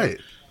inverse. Right.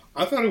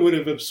 I thought it would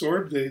have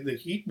absorbed the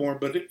heat more,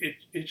 but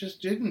it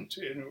just didn't.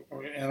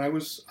 And I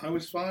was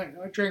fine.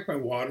 I drank my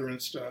water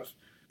and stuff.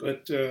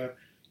 But there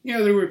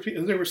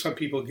were some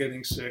people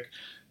getting sick.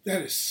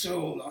 That is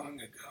so long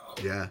ago.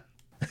 Yeah.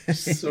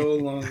 So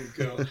long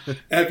ago.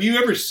 Have you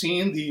ever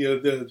seen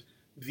the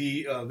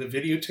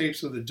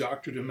videotapes of the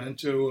Dr.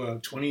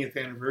 Demento 20th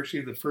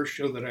anniversary, the first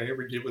show that I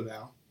ever did with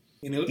Al?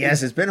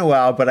 Yes, it's been a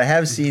while, but I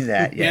have seen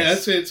that.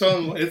 Yes. Yeah, it's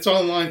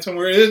online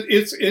somewhere.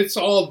 It's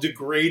all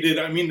degraded.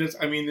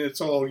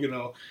 It's all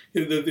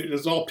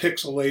it's all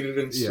pixelated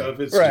and stuff.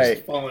 It's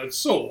just fallen. It's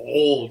so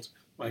old.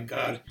 My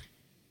God.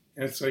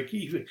 And it's like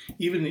even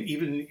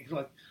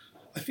like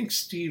I think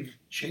Steve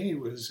J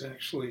was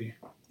actually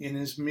in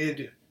his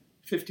mid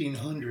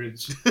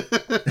 1500s.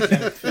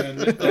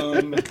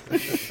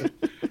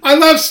 I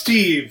love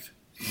Steve.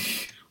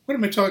 What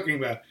am I talking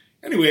about?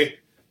 Anyway,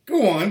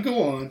 go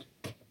on.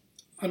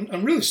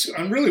 I'm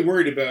really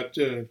worried about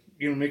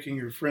making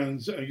your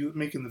friends,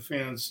 making the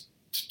fans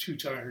too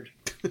tired.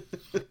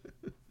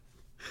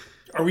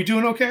 Are we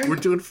doing okay? We're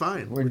doing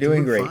fine. We're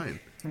doing great. Fine.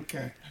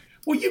 Okay.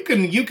 Well, you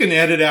can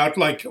edit out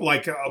like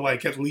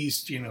at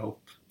least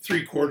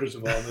 3/4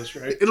 of all this,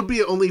 right? It'll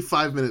be only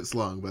 5 minutes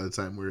long by the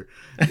time our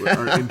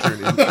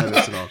intern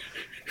edits it all.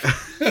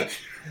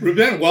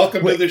 Ruben,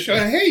 welcome to the show.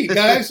 Hey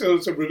guys, so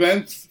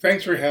Ruben,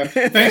 thanks for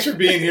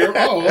being here.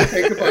 Oh,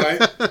 okay, goodbye.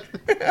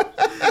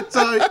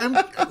 So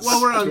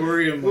while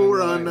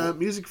we're on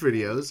music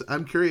videos,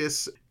 I'm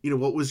curious,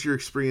 what was your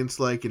experience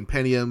like in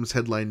Pentium's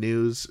headline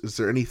news? Is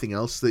there anything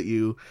else that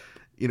you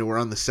were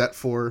on the set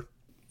for?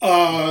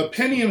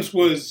 Pentium's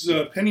was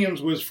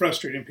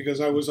frustrating because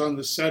I was on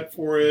the set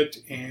for it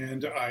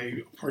and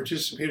I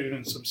participated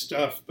in some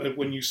stuff, but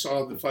when you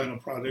saw the final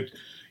product,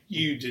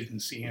 you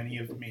didn't see any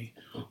of me.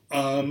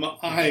 From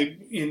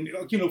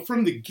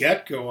the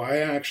get-go, I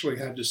actually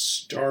had to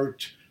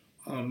start.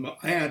 I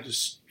had to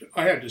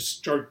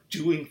start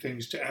doing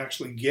things to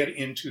actually get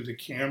into the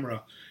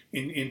camera,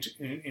 into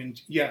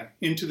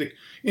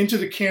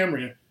the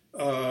camera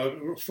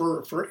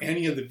for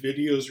any of the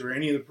videos or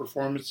any of the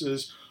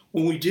performances.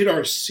 When we did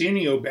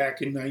Arsenio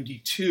back in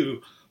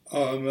 '92,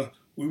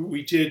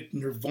 we did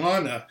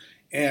Nirvana,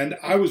 and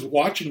I was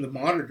watching the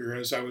monitor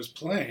as I was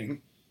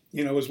playing.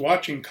 I was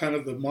watching kind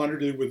of the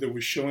monitor where it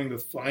was showing the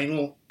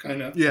final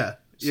kind of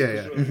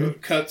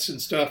cuts and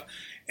stuff,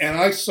 and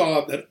I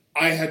saw that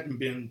I hadn't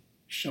been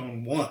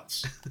shown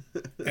once,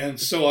 and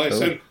so I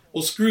said,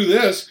 "Well, screw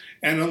this."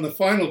 And on the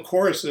final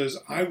choruses,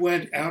 I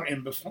went out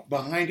and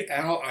behind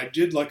Al, I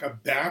did like a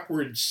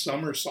backward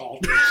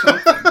somersault or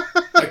something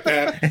like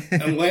that,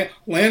 and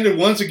landed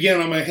once again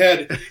on my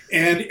head,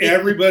 and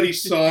everybody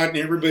saw it and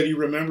everybody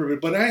remembered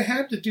it. But I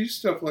had to do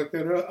stuff like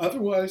that,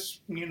 otherwise,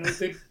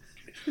 they.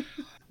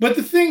 But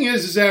the thing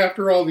is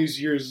after all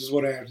these years, is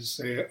what I have to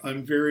say.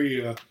 I'm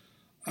very,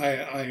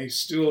 I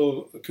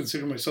still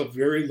consider myself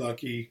very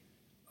lucky.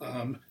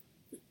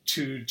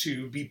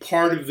 to be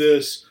part of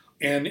this.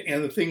 And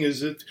the thing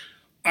is that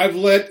I've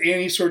let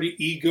any sort of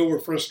ego or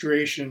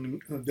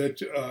frustration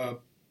that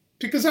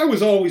because I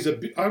was always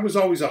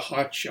a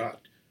hot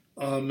shot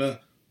from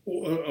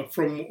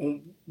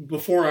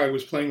before I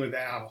was playing with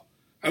Al.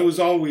 I was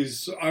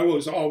always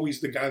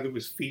the guy that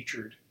was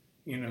featured,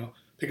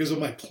 because of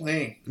my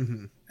playing.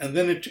 Mm-hmm. And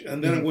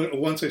then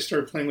once I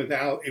started playing with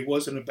Al, it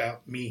wasn't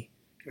about me.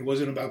 It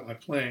wasn't about my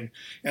playing,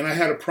 and I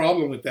had a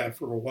problem with that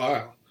for a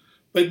while.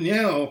 But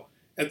now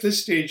at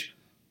this stage,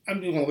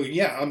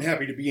 I'm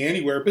happy to be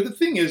anywhere. But the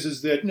thing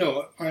is that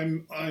no,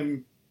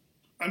 I'm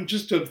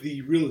just of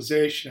the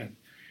realization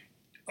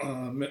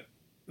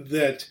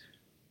that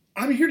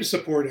I'm here to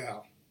support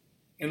Al.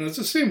 And it's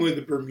the same way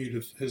that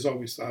Bermuda has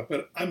always thought,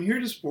 but I'm here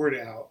to support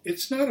Al.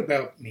 It's not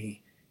about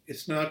me.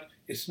 It's not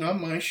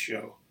my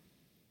show.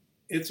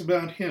 It's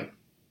about him,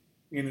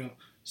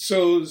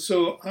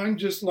 So I'm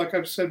just, like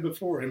I've said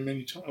before and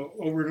many times,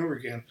 over and over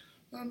again,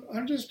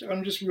 I'm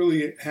just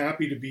really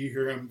happy to be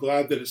here. I'm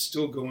glad that it's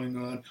still going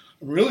on.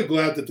 I'm really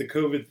glad that the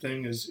COVID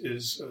thing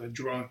is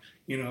drawing,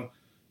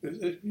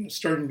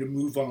 starting to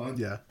move on.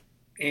 Yeah.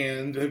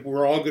 And that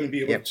we're all going to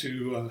be able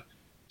to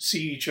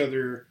see each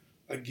other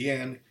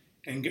again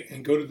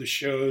and go to the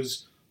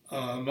shows.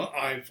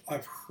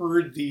 I've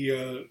heard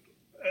the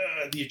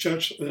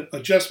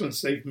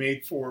adjustments they've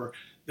made for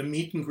the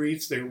meet and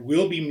greets. There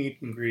will be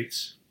meet and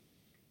greets.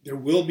 There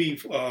will be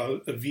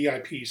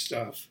VIP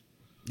stuff.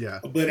 Yeah.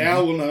 But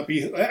Al will not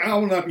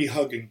be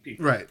hugging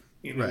people. Right.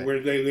 Right.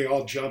 Where they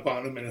all jump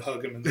on him and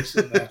hug him and this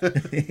and that.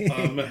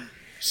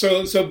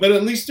 But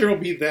at least there will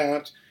be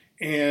that,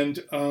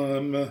 and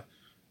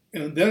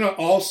then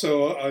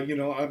also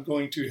I'm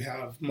going to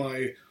have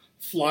my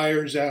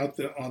flyers out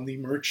on the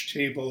merch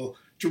table,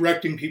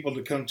 directing people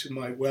to come to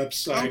my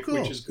website, cool.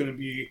 which is going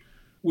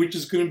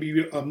to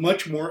be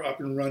much more up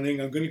and running.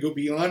 I'm going to go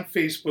beyond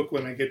Facebook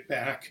when I get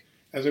back,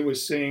 as I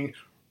was saying.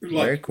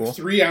 Like cool.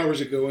 3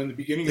 hours ago in the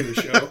beginning of the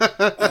show.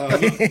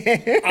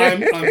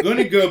 I'm going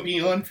to go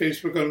beyond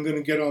Facebook. I'm going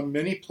to get on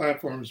many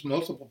platforms,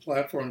 multiple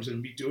platforms,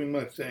 and be doing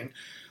my thing.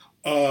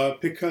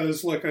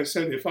 Because, like I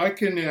said, if I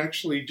can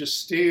actually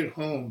just stay at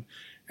home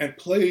and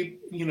play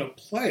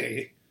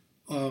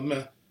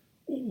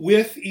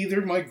with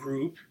either my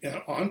group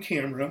on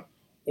camera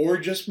or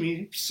just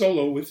me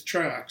solo with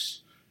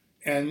tracks,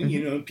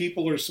 and,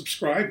 people are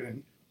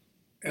subscribing,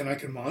 and I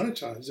can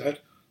monetize that,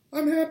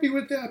 I'm happy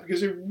with that,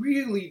 because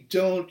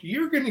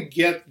you're going to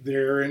get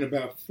there in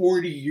about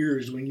 40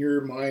 years when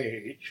you're my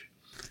age.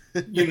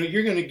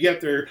 You're going to get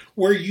there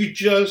where you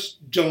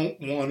just don't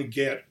want to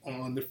get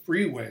on the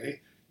freeway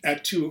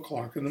at 2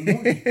 o'clock in the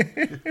morning.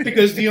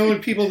 Because the only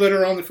people that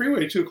are on the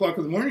freeway at 2 o'clock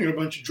in the morning are a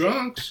bunch of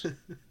drunks,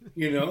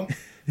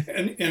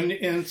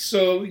 And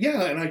so,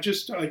 and I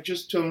just don't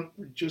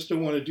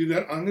want to do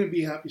that. I'm going to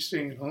be happy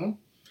staying at home.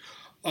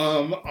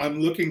 I'm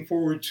looking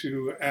forward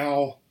to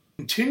Al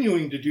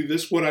continuing to do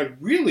this. What I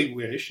really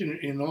wish,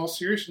 in all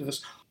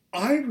seriousness,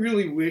 I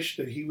really wish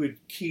that he would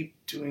keep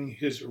doing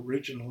his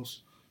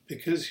originals,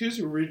 because his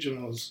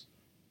originals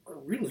are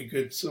really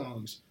good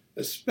songs,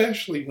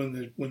 especially when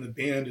the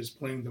band is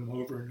playing them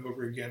over and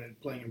over again and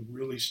playing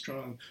really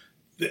strong.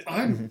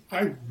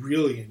 I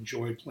really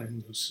enjoy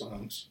playing those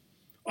songs.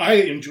 I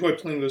enjoy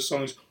playing those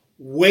songs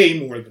way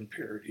more than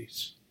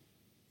parodies.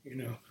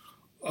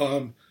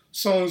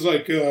 Songs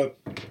like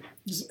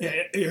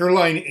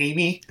Airline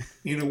Amy,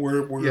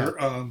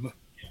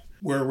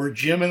 where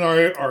Jim and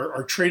I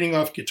are trading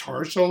off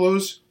guitar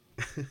solos.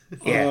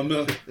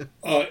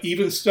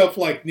 Even stuff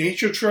like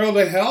Nature Trail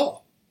to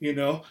Hell,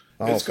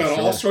 it's got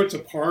all sorts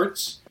of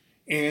parts,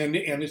 and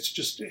it's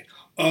just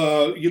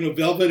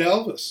Velvet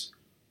Elvis,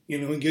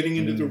 and getting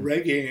into the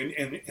reggae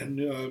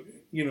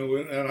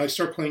and I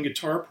start playing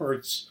guitar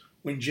parts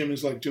when Jim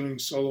is like doing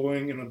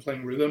soloing and I'm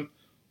playing rhythm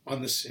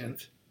on the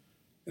synth.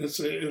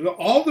 It's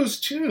all those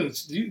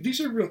tunes.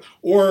 These are real.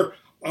 Or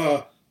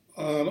I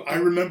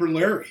Remember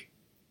Larry,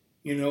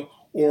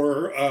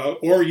 or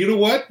you know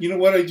what? You know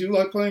what I do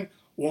like playing?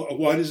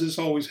 Why does this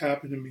always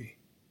happen to me?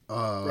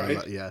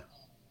 Right? Yeah.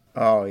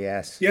 Oh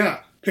yes.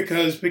 Yeah,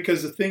 because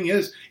the thing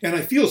is, and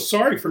I feel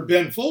sorry for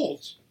Ben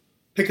Folds,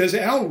 because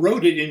Al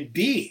wrote it in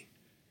B,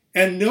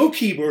 and no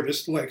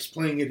keyboardist likes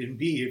playing it in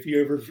B. If you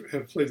ever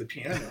have played the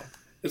piano,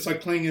 it's like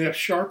playing an F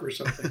sharp or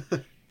something.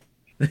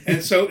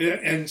 And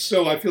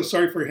so I feel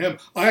sorry for him.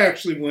 I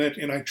actually went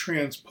and I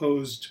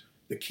transposed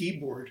the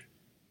keyboard,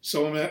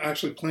 so I'm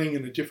actually playing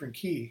in a different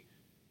key,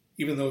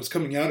 even though it's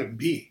coming out in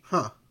B.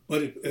 Huh.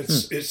 But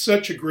it's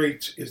such a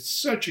great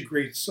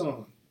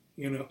song,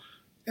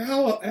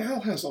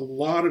 Al has a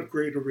lot of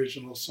great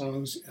original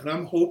songs, and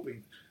I'm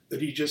hoping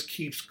that he just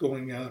keeps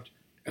going out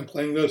and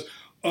playing those.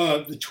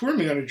 The tour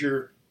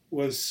manager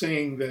was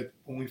saying that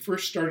when we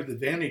first started the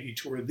Vanity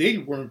tour, they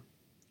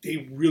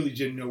really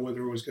didn't know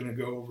whether it was going to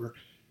go over,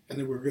 and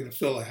they were going to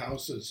fill the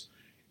houses.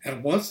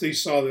 And once they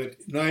saw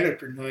that night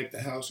after night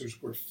the houses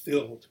were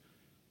filled,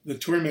 the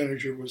tour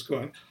manager was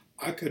going,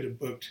 I could have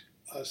booked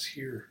us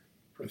here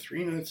for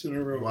 3 nights in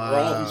a row, or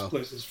all these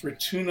places for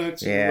 2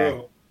 nights in a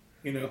row.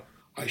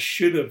 I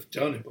should have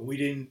done it, but we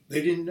didn't.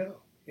 They didn't know,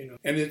 you know.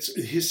 And it's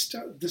his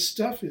stuff. The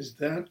stuff is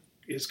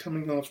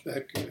coming off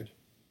that good,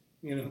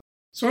 you know.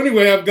 So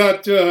anyway, I've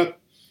got.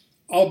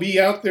 I'll be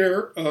out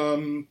there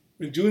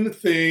doing the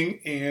thing,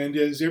 and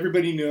as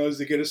everybody knows,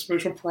 they get a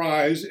special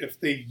prize if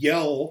they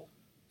yell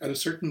at a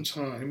certain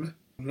time.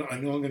 I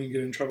know I'm going to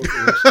get in trouble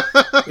for this.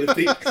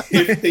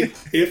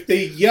 if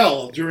they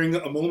yell during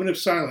a moment of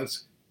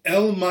silence,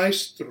 El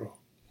Maestro.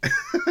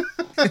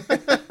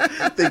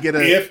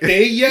 If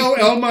they yell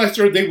El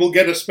Maestro, they will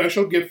get a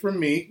special gift from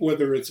me,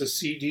 whether it's a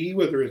CD,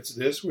 whether it's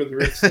this, whether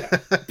it's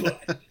that.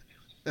 But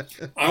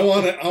I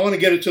want to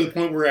get it to the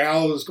point where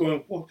Al is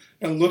going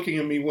and looking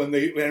at me when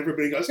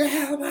everybody goes,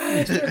 El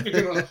Maestro.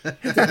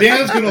 The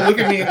band's going to look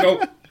at me and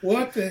go,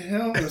 what the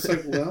hell? And it's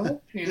like,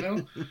 well, you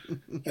know,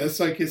 it's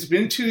like it's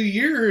been 2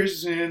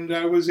 years and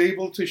I was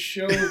able to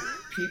show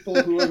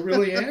people who I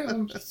really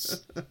am.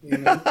 You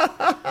know,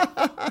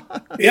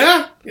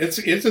 yeah, it's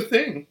a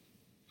thing.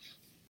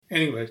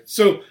 Anyway,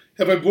 so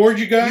have I bored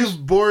you guys?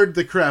 You've bored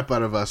the crap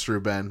out of us,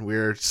 Ruben.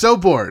 We're so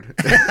bored.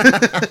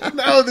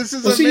 No, this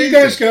is amazing. See, you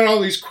guys got all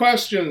these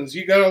questions.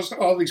 You got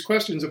all these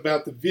questions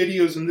about the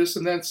videos and this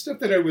and that stuff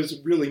that I was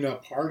really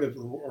not part of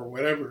or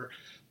whatever.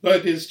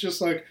 But it's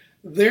just like,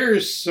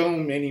 there's so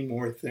many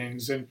more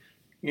things. And,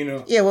 you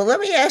know. Yeah, well,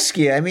 let me ask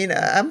you. I mean,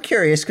 I'm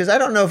curious because I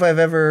don't know if I've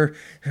ever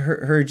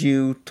heard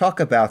you talk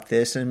about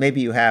this, and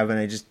maybe you have and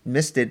I just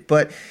missed it.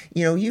 But,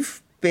 you know,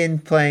 you've been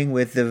playing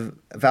with the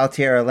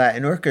Valtierra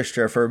Latin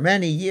Orchestra for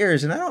many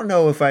years, and I don't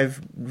know if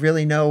I've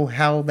really know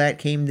how that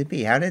came to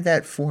be. How did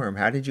that form?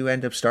 How did you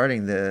end up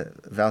starting the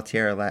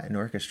Valtierra Latin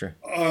Orchestra?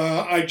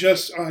 I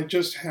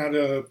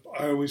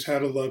always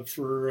had a love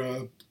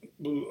for,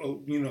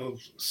 you know,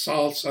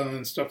 salsa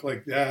and stuff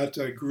like that.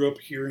 I grew up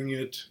hearing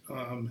it,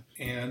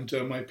 and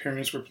my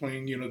parents were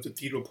playing, you know, the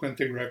Tito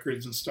Puente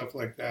records and stuff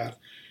like that.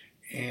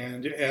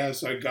 And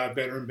as I got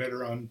better and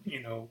better on,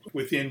 you know,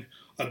 within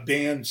a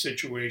band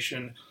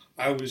situation,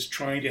 I was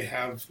trying to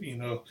have, you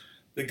know,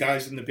 the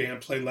guys in the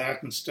band play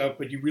Latin stuff,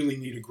 but you really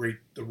need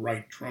the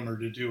right drummer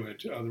to do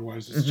it.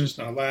 Otherwise, it's just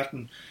not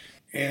Latin.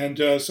 And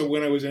so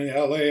when I was in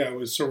LA, I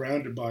was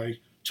surrounded by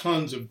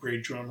tons of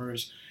great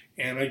drummers,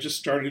 and I just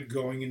started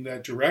going in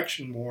that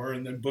direction more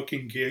and then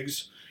booking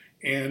gigs.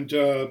 And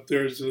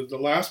there's the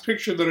last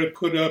picture that I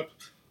put up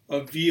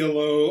of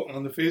VLO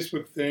on the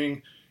Facebook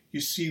thing. You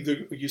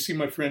see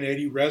my friend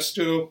Eddie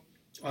Resto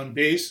on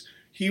bass.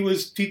 He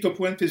was Tito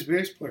Puente's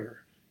bass player.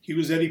 He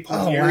was Eddie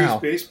Palmieri's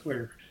bass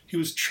player. He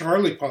was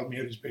Charlie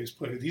Palmieri's bass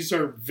player. These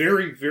are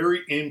very,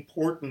 very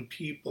important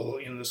people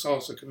in the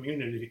salsa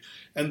community.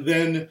 And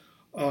then,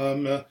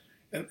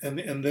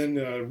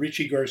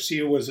 Richie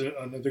Garcia was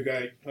another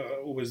guy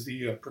who was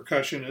the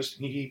percussionist.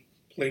 And he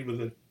played with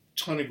a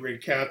ton of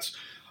great cats.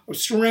 I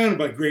was surrounded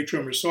by great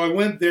drummers. So I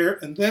went there,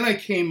 and then I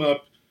came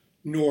up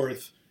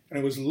north. And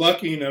I was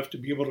lucky enough to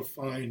be able to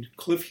find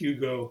Cliff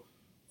Hugo,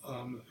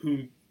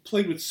 who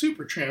played with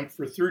Supertramp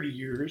for 30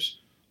 years,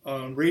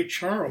 Ray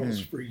Charles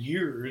for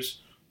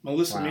years,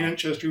 Melissa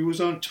Manchester, who was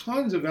on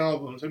tons of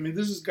albums. I mean,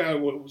 this is a guy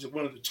who was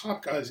one of the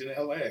top guys in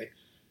LA.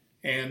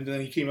 And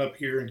then he came up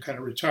here and kind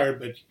of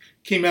retired, but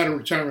came out of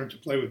retirement to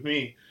play with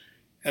me.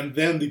 And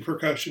then the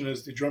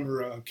percussionist, the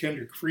drummer,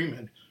 Kendrick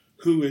Freeman,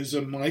 who is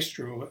a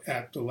maestro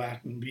at the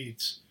Latin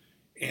Beats.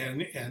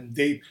 And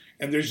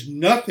there's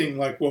nothing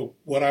like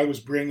what I was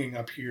bringing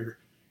up here.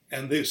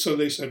 And they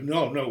said,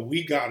 no,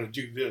 we got to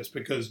do this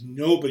because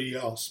nobody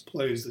else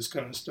plays this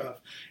kind of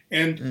stuff.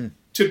 And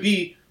to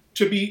be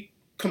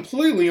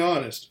completely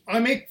honest, I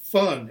make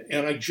fun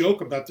and I joke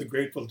about the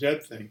Grateful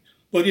Dead thing,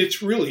 but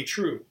it's really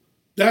true.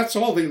 That's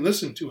all they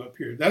listen to up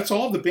here. That's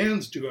all the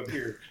bands do up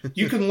here.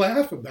 You can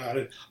laugh about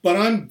it, but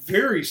I'm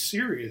very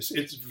serious.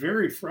 It's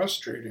very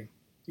frustrating,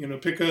 you know,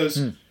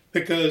 because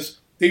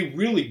they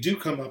really do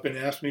come up and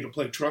ask me to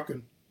play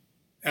trucking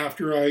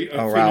after I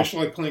finish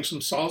like playing some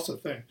salsa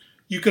thing.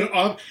 You can,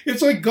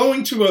 it's like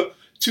going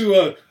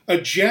to a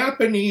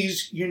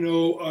Japanese, you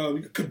know,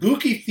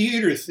 kabuki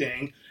theater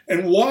thing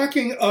and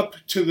walking up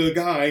to the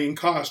guy in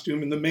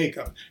costume and the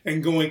makeup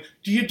and going,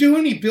 "Do you do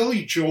any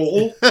Billy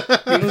Joel?" You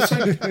know, it's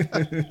like,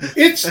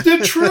 it's the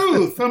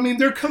truth. I mean,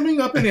 they're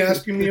coming up and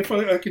asking me if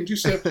I can do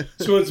stuff.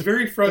 So it's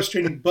very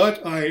frustrating,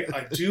 but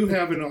I do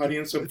have an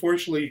audience.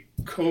 Unfortunately,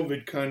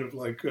 COVID kind of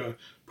like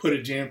put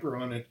a damper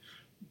on it.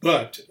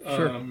 But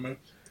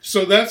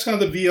so that's how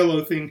the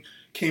VLO thing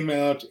came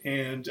out,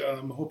 and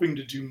I'm hoping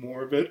to do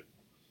more of it.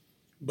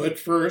 But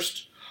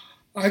first,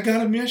 I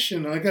got a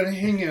mission. I got to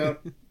hang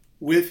out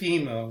with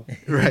Emo.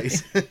 Right.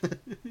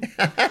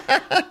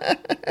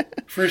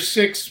 For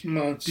 6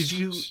 months. Did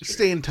you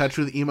stay in touch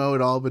with Emo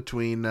at all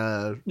between...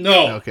 No.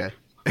 Okay.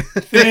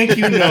 Thank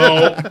you,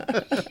 no.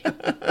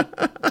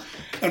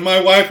 And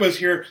my wife was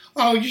here.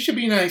 "Oh, you should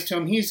be nice to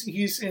him.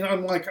 He's. And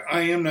I'm like,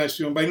 I am nice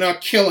to him by not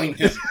killing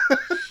him."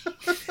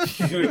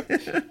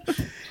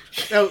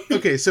 Now,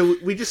 okay, so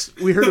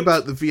we heard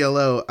about the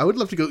VLO. I would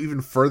love to go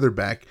even further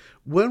back.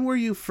 When were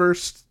you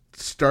first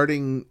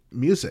starting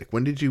music?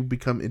 When did you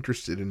become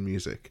interested in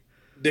music?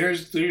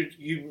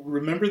 You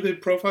remember the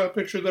profile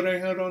picture that I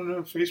had on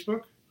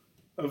Facebook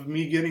of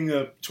me getting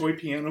a toy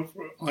piano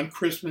on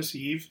Christmas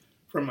Eve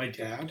from my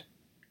dad?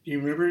 Do you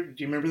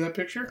remember that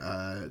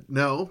picture?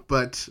 No,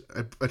 but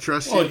I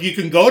trust Well, you. you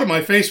can go to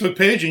my Facebook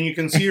page and you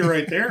can see it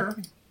right there.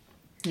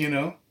 You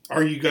know,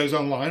 are you guys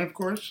online? Of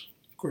course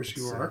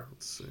you are.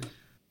 Let's see.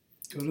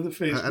 Go to the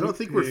Facebook. I don't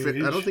think page.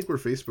 we're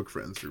Facebook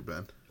friends,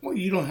 Ruben. Well,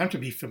 you don't have to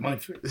be my.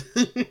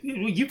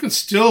 You can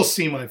still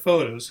see my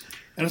photos,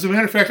 and as a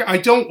matter of fact, I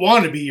don't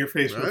want to be your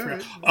Facebook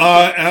friend.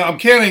 I'm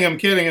kidding.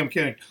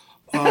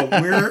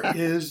 Where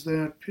is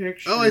that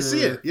picture? Oh, I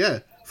see it. Yeah,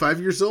 5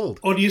 years old.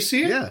 Oh, do you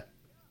see it? Yeah.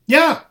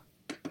 Yeah,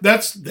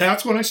 that's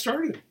when I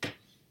started,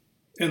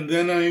 and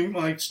then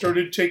I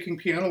started taking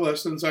piano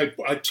lessons. I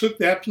took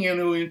that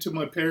piano into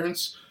my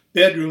parents'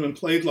 bedroom and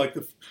played like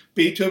the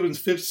Beethoven's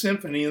Fifth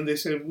Symphony, and they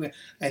said, well,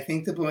 "I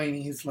think the boy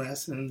needs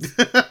lessons."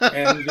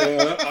 And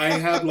I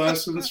had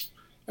lessons.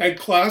 I had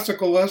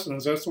classical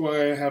lessons. That's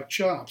why I have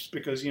chops,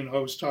 because I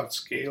was taught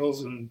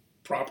scales and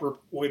proper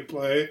way to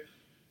play,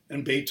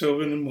 and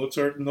Beethoven and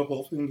Mozart and the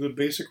whole thing, the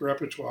basic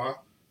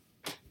repertoire.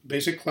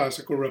 Basic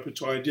classical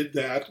repertoire. I did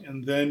that,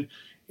 and then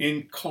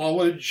in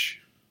college,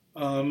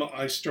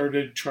 I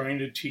started trying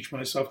to teach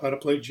myself how to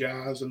play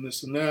jazz and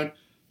this and that.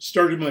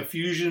 Started my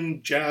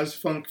jazz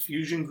funk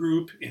fusion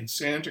group in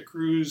Santa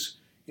Cruz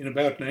in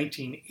about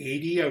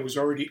 1980. I was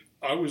already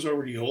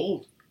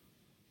old.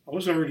 I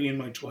was already in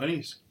my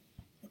 20s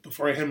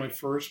before I had my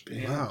first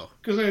band. Wow!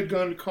 Because I had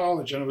gone to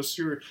college and I was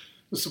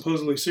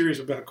supposedly serious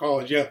about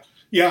college. Yeah.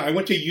 I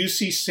went to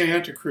UC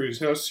Santa Cruz.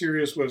 How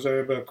serious was I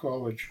about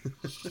college?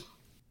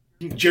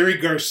 Jerry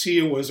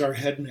Garcia was our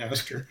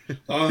headmaster.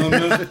 And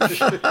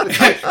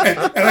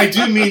I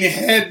do mean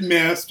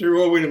headmaster.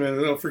 Oh, wait a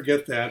minute. Don't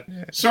forget that.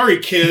 Sorry,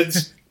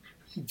 kids.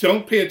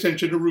 Don't pay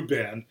attention to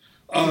Ruben.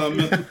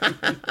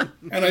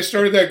 And I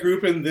started that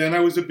group, and then I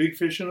was a big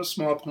fish in a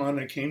small pond.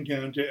 I came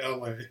down to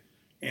L.A.,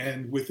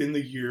 and within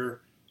the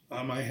year,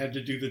 I had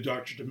to do the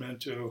Dr.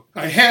 Demento.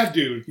 I had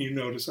to, you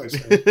notice I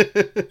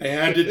said. I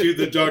had to do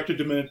the Dr.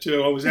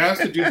 Demento. I was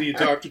asked to do the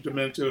Dr.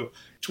 Demento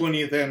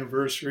 20th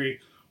anniversary,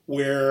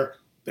 where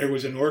there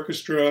was an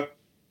orchestra,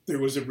 there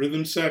was a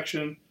rhythm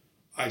section.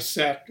 I asked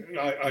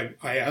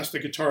the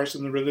guitarist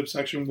in the rhythm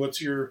section,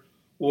 what's your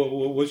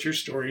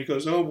story? He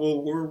goes, oh,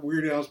 well, we're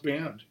Weird Al's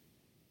band,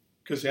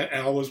 because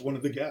Al was one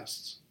of the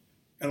guests.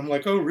 And I'm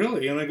like, oh,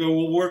 really? And I go,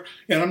 well,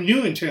 and I'm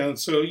new in town,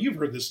 so you've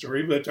heard this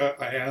story, but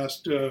I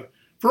asked,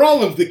 for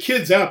all of the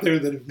kids out there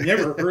that have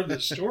never heard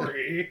this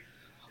story,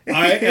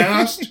 I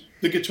asked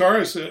the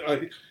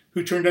guitarist,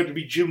 who turned out to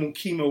be Jim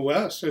Kimo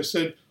West, I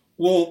said,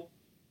 well,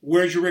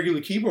 where's your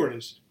regular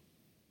keyboardist?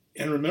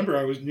 And remember,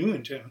 I was new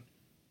in town.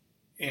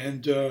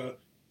 And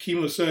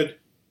Kimo said,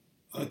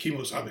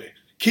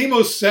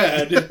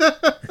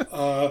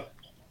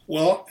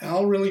 well,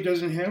 Al really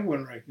doesn't have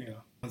one right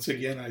now. Once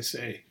again, I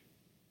say,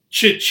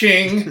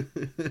 cha-ching.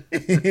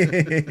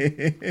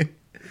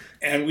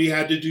 And we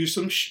had to do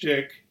some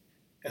shtick,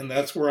 and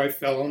that's where I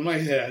fell on my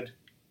head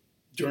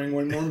during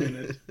One More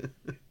Minute.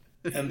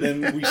 And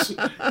then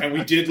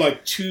we did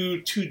like two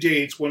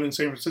dates, one in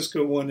San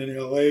Francisco, one in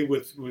LA,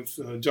 with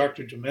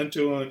Dr.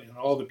 Demento and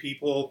all the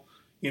people,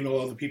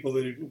 all the people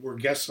that were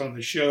guests on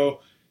the show,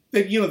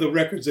 that the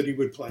records that he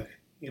would play,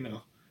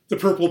 the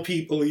Purple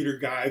People Eater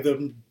guy,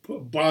 the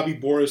Bobby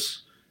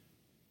Boris,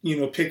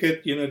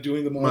 Pickett,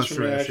 doing the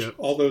Monster Mash, yep.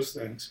 All those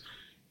things,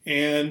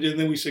 and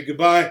then we said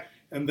goodbye,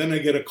 and then I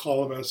get a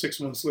call about 6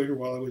 months later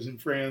while I was in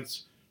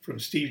France from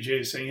Steve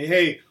J saying,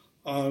 hey.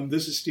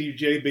 This is Steve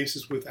J,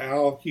 bassist with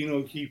Al.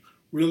 He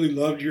really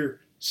loved your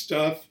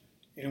stuff,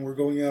 and we're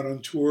going out on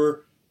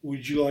tour.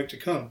 Would you like to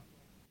come?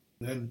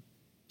 And then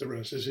the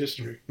rest is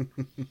history.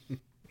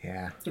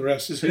 Yeah. The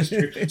rest is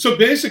history. So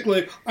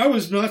basically, I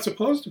was not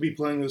supposed to be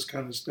playing this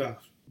kind of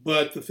stuff.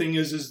 But the thing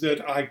is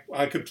that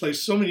I could play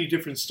so many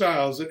different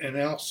styles, and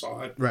Al saw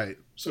it. Right.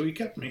 So he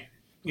kept me,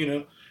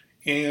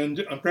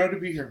 and I'm proud to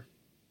be here.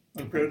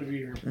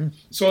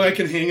 So I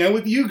can hang out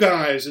with you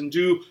guys and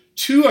do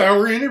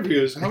 2-hour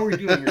interviews. How are we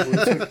doing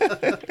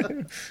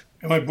here?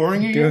 Am I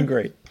boring you? Doing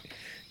great.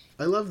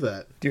 I love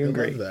that. Doing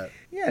great. Love that.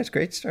 Yeah, it's a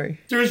great story.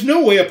 There's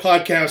no way a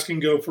podcast can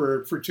go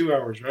for 2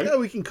 hours, right? Yeah,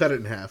 we can cut it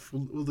in half.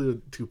 We'll do a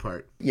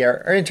 2-part. Yeah,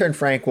 our intern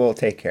Frank will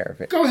take care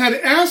of it. Go ahead,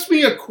 ask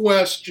me a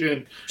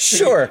question.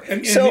 Sure. But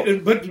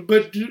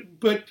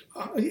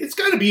it's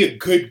got to be a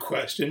good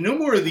question. No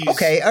more of these.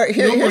 Okay,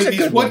 here's a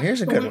good one. Here's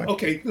a good one.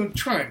 Okay,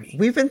 try me.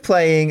 We've been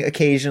playing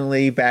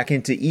occasionally back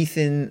into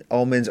Ethan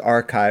Ullman's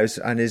archives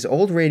on his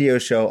old radio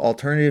show,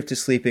 Alternative to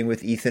Sleeping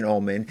with Ethan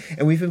Ullman,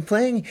 and we've been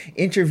playing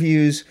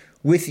interviews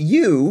with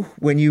you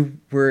when you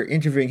were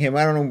interviewing him.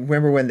 I don't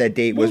remember when that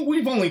date was. Well,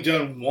 we've only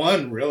done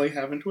one, really,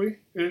 haven't we?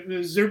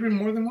 Has there been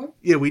more than one?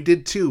 Yeah, we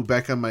did 2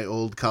 back on my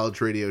old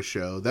college radio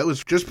show. That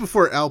was just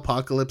before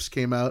Alpocalypse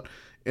came out,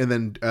 and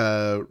then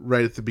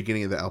right at the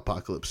beginning of the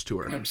Alpocalypse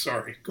tour. I'm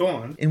sorry. Go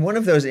on. In one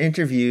of those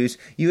interviews,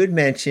 you had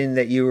mentioned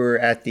that you were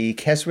at the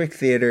Keswick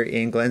Theater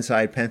in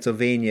Glenside,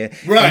 Pennsylvania.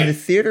 Right. And the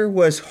theater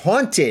was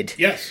haunted.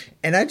 Yes.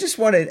 And I just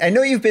wanted, I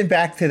know you've been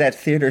back to that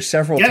theater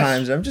several Yes.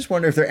 times. I'm just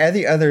wondering if there are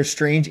any other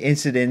strange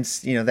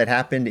incidents, that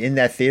happened in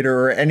that theater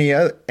or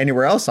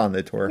anywhere else on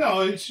the tour.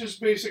 No, it's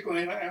just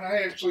basically, and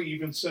I actually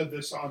even said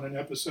this on an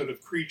episode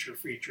of Creature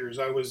Features.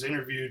 I was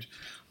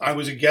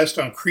a guest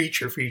on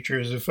Creature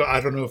Features. If I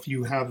don't know if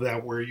you have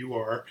that where you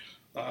are,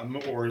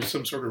 or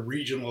some sort of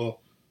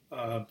regional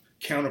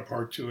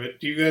counterpart to it.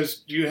 Do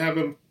you have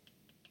a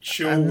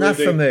show? I'm not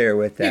familiar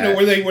with that.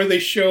 Where they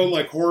show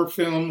like horror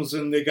films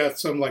and they got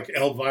some like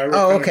Elvira. Oh,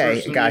 kind of okay,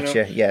 person,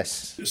 gotcha.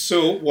 Yes.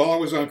 So while I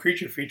was on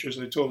Creature Features,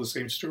 they told the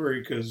same story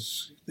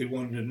because they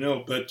wanted to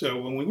know. But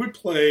when we would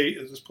play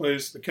at this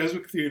place, the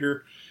Keswick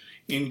Theater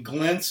in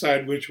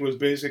Glenside, which was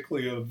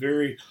basically a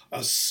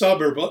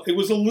suburb, it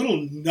was a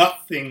little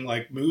nothing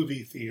like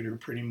movie theater,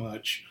 pretty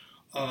much,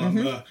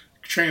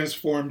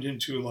 transformed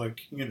into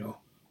like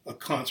a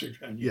concert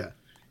venue. Yeah.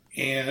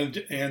 And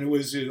it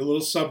was a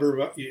little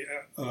suburb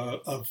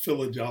of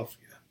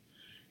Philadelphia.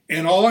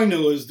 And all I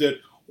know is that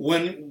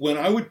when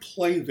I would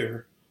play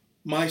there,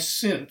 my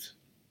synth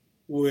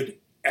would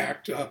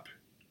act up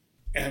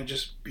and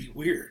just be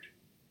weird.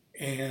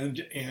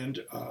 And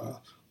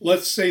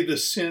let's say the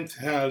synth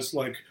has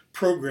like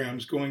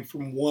programs going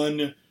from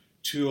 1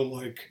 to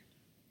like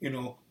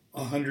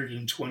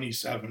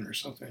 127 or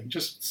something,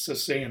 just to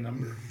say a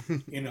number.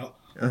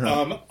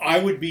 I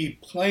would be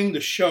playing the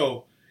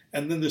show,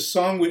 and then the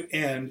song would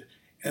end,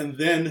 and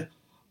then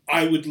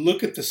I would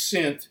look at the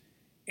synth,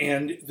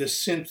 and the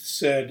synth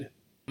said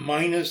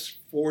minus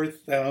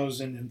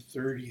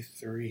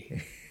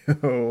 4,033.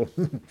 Oh.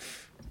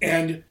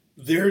 And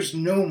there's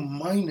no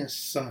minus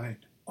sign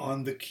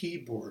on the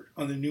keyboard,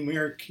 on the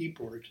numeric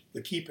keyboard,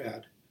 the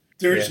keypad.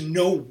 There's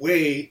no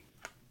way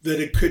that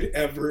it could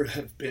ever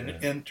have been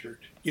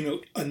entered.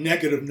 A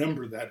negative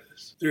number, that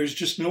is. There's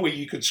just no way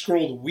you could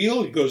scroll the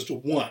wheel. It goes to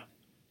 1.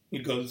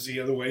 It goes the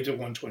other way to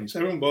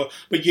 127, but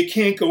you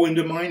can't go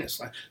into minus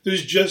line.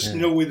 There's just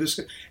no way this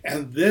could.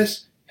 And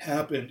this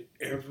happened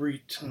every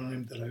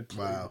time that I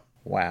played.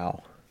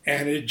 Wow.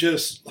 And it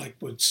just like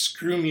would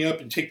screw me up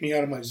and take me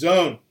out of my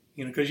zone,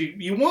 because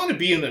you want to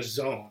be in a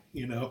zone,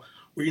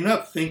 where you're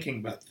not thinking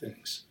about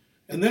things.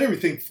 And then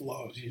everything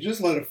flows. You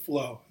just let it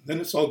flow. Then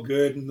it's all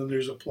good, and then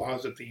there's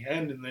applause at the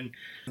end, and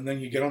then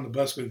you get on the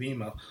bus with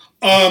email.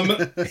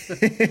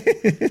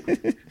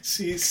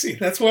 See,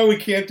 that's why we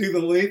can't do the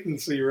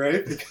latency,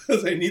 right?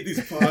 Because I need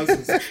these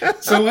pauses.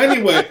 So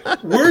anyway,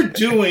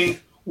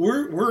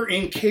 we're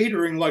in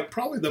catering like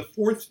probably the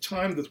 4th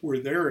time that we're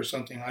there or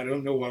something. I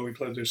don't know why we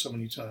played there so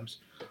many times.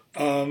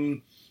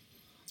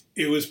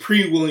 It was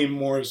pre-William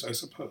Morris, I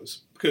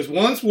suppose. Because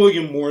once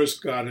William Morris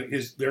got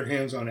their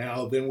hands on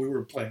Al, then we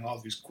were playing all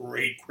these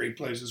great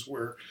places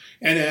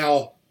and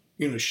Al,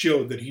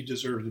 showed that he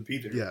deserved to be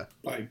there. Yeah.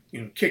 By,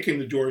 kicking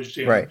the doors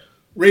down. Right.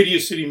 Radio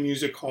City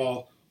Music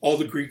Hall, all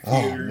the Greek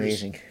theaters,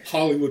 amazing.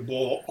 Hollywood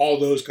Bowl, all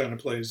those kind of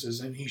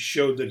places. And he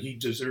showed that he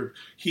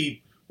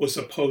was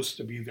supposed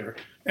to be there.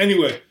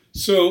 Anyway,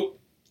 so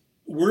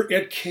we're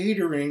at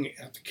catering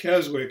at the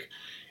Keswick,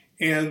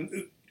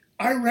 and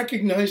I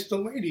recognized the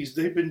ladies.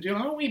 They've been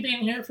doing, we've been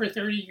here for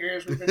 30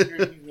 years. We've been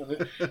here.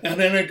 And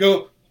then I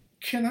go,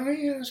 can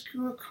I ask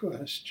you a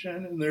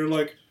question? And they're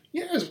like,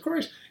 yes, of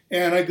course.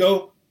 And I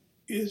go,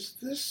 is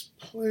this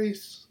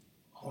place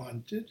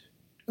haunted?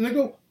 And they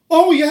go,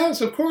 oh,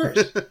 yes, of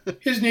course.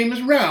 His name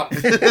is Ralph.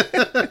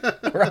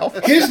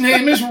 Ralph. His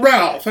name is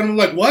Ralph. And I'm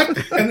like, what?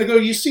 And they go,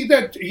 you see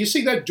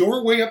that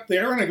doorway up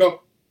there? And I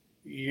go,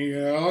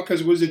 yeah,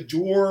 because it was a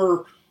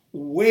door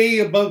way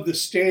above the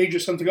stage or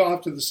something off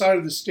to the side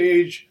of the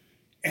stage,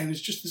 and it's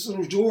just this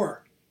little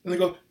door. And they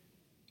go,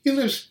 he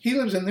lives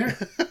in there.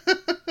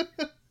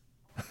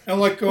 I'm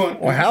like going,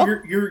 wow.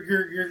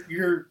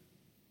 You're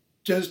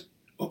just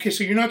okay.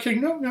 So you're not kidding?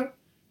 No.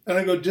 And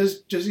I go,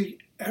 does he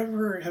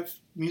ever have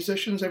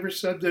musicians ever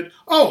said that?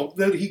 Oh,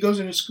 that he goes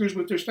in and screws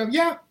with their stuff?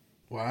 Yeah.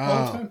 All the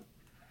Wow. time.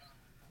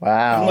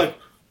 Wow. I'm like,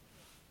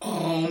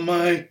 oh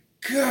my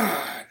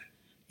God,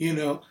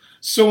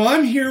 So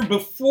I'm here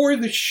before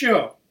the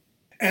show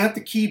at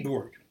the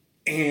keyboard,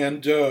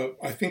 and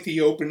I think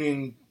the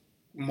opening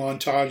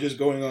montage is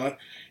going on,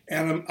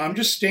 and I'm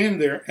just standing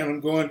there, and I'm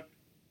going,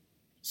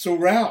 so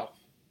Ralph,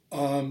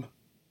 I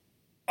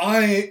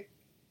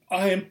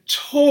am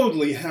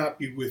totally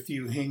happy with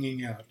you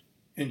hanging out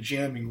and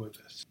jamming with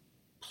us.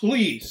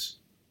 Please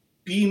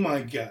be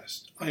my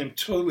guest. I am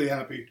totally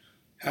happy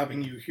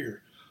having you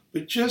here.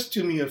 But just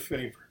do me a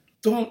favor.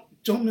 Don't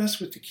mess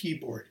with the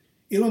keyboard.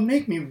 It'll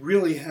make me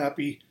really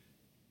happy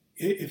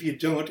if you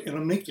don't, and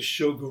it'll make the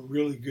show go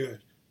really good.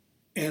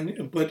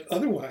 But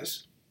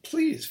otherwise,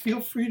 please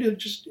feel free to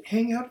just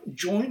hang out,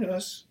 join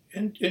us,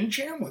 and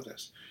jam with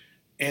us.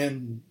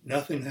 And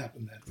nothing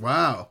happened then.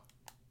 Wow.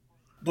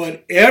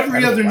 But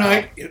every other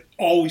night, it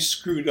always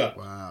screwed up.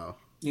 Wow.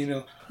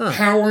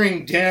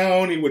 Powering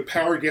down, it would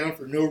power down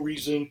for no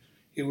reason.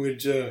 It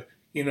would,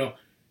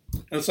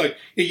 it's like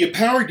you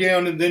power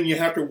down and then you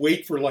have to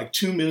wait for like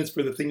 2 minutes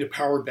for the thing to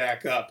power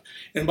back up.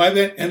 And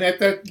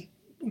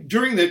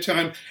during that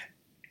time,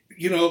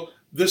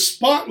 the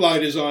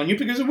spotlight is on you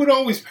because it would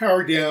always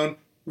power down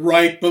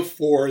right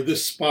before the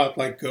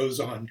spotlight goes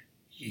on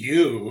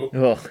you,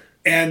 Ugh.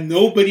 and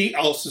nobody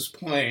else is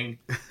playing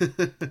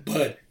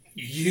but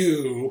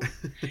you.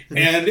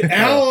 And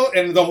Al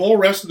and the whole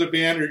rest of the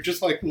band are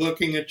just like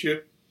looking at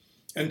you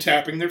and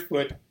tapping their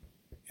foot.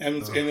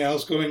 And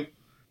Al's going,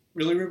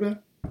 really, Ruben?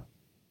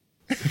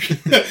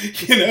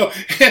 You know,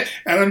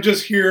 and I'm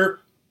just here,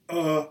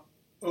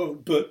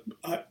 but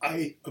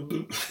I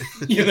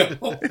you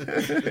know.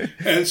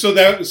 And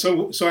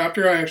so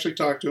after I actually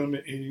talked to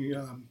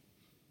him,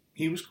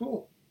 he was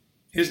cool.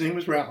 His name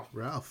was Ralph.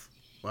 Ralph.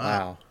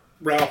 Wow.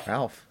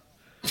 Ralph.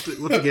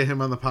 We'll have to get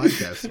him on the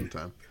podcast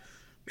sometime.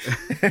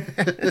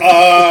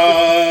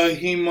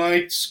 He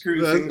might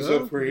screw things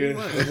up for you.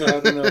 I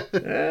don't know.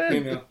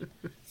 You know.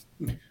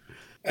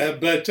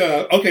 But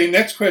okay,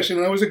 next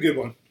question. That was a good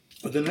one.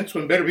 But the next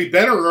one better be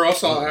better, or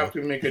else I'll have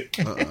to make it.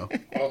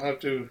 I'll have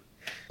to.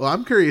 Well,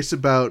 I'm curious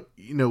about,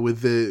 you know,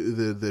 with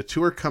the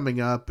tour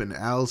coming up and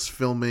Al's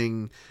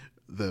filming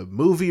the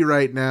movie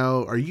right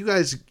now. Are you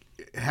guys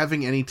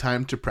having any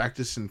time to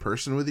practice in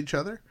person with each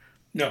other?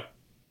 No.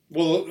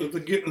 Well,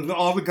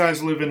 all the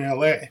guys live in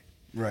L.A.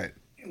 Right.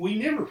 We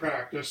never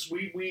practice.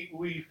 We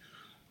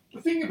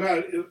the thing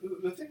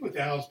with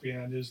Al's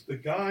band is the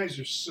guys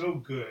are so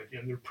good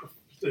and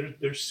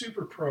they're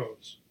super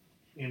pros,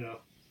 you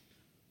know.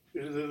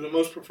 They're the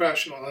most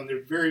professional and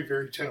they're very,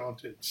 very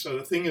talented. So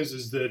the thing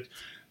is that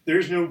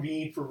there's no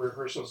need for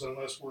rehearsals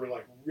unless we're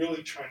like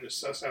really trying to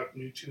suss out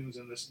new tunes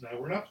and this and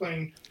that. We're not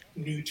playing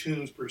new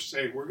tunes per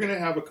se. We're going to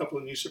have a couple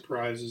of new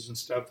surprises and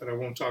stuff that I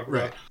won't talk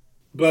about.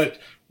 But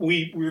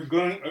we're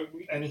going,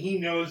 and he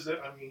knows that.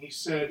 I mean, he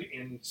said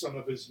in some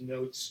of his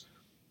notes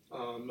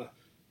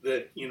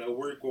that, you know,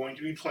 we're going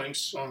to be playing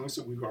songs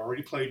that we've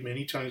already played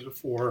many times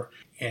before,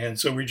 and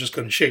so we're just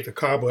going to shake the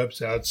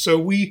cobwebs out. So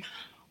we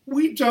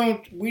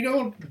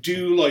don't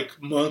do like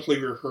monthly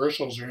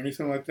rehearsals or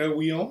anything like that.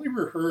 We only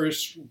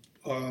rehearse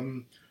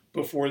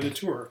before the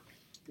tour.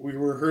 We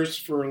rehearse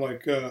for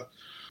like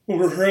we'll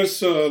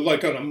rehearse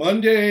like on a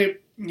Monday,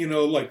 you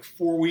know, like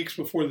 4 weeks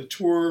before the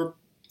tour.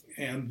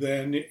 And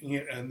then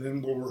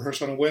we'll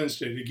rehearse on a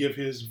Wednesday to give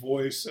his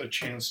voice a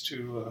chance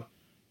to,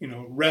 you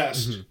know,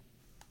 rest,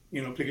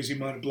 you know, because he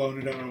might have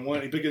blown it out on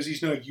one, because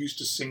he's not used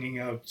to singing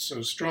out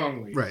so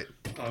strongly. Right.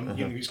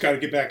 You know, he's got to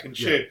get back in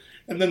shape. Yeah.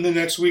 And then the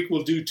next week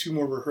we'll do 2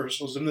 more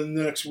rehearsals, and then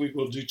the next week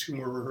we'll do 2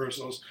 more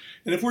rehearsals.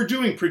 And if we're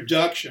doing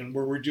production,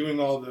 where we're doing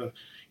all the,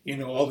 you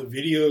know, all the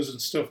videos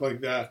and stuff like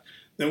that,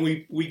 then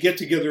we get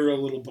together a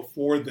little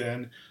before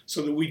then,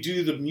 so that we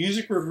do the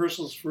music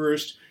rehearsals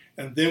first.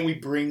 And then we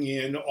bring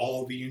in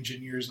all the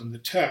engineers and the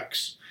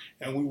techs,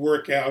 and we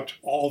work out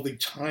all the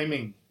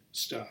timing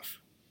stuff.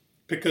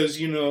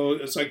 Because, you know,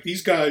 it's like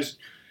these guys,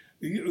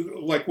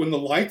 like when the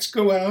lights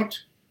go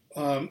out,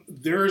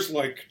 there's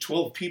like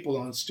 12 people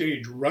on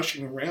stage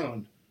rushing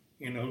around,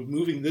 you know,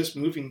 moving this,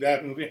 moving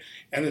that, moving.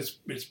 And it's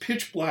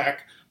pitch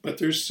black, but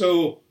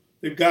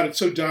they've got it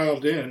so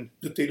dialed in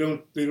that they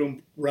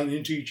don't run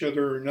into each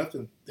other or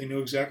nothing. They know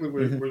exactly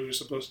where they're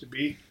supposed to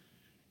be.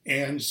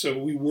 And so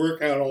we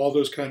work out all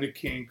those kind of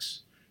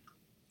kinks.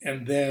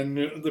 And then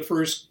the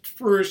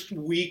first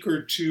week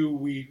or two,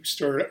 we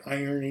start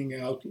ironing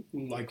out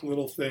like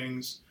little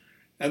things.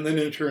 And then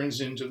it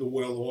turns into the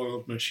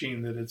well-oiled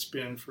machine that it's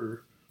been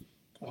for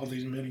all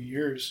these many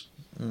years.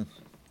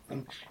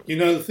 You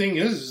know, the thing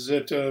is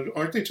that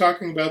aren't they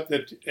talking about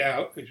that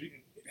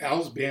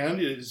Al's band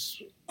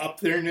is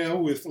up there now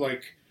with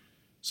like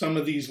some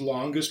of these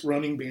longest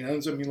running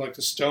bands? I mean, like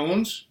the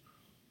Stones.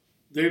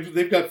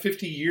 They've got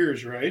 50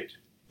 years, right?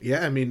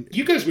 Yeah, I mean,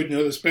 you guys would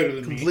know this better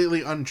than me.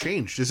 Completely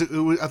unchanged.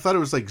 I thought it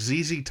was like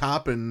ZZ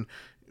Top and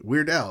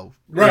Weird Al,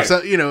 right?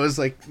 So, you know, it's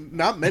like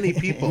not many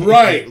people,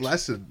 right,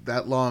 lasted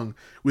that long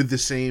with the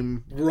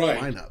same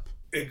lineup.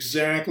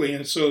 Exactly,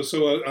 and so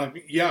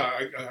yeah,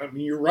 I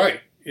mean, you're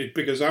right.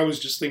 Because I was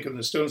just thinking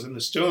the Stones, and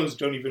the Stones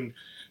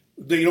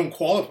they don't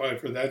qualify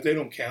for that. They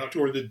don't count,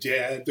 or the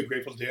Dead, the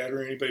Grateful Dead,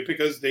 or anybody,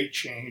 because they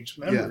changed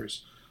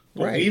members. Yeah.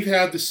 But we've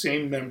had the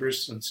same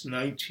members since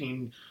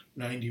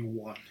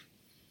 1991.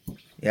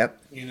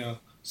 Yep. You know,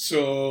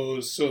 so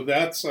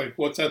that's like,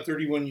 what's that,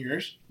 31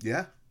 years?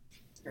 Yeah.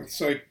 It's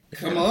like,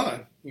 come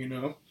on, you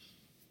know.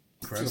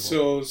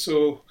 Incredible.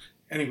 So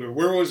anyway,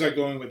 where was I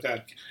going with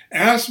that?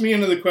 Ask me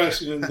another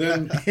question, and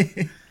then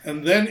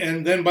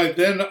and then by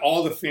then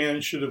all the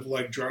fans should have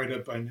like dried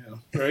up by now,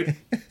 right?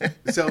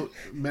 So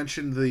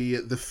mentioned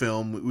the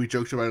film. We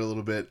joked about it a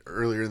little bit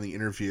earlier in the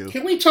interview.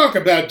 Can we talk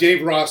about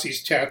Dave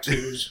Rossi's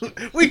tattoos?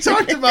 We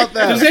talked about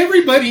that. Does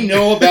everybody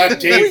know about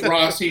Dave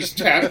Rossi's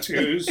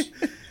tattoos?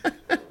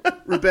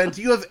 Ruben,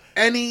 do you have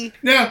any?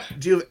 Now,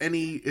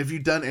 have you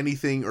done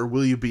anything, or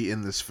will you be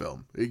in this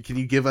film? Can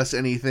you give us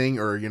anything,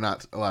 or you're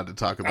not allowed to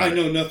talk about it? I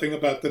know nothing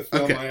about the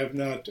film. Okay. I have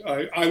not.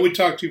 I would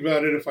talk to you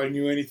about it if I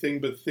knew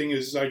anything, but the thing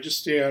is, I just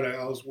stay out of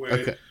Al's way.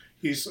 Okay.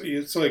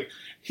 It's like,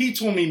 he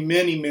told me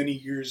many, many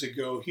years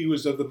ago, he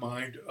was of the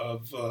mind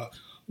of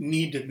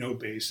need to know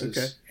basis.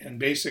 Okay. And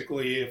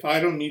basically, if I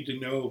don't need to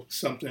know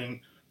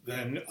something,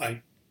 then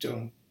I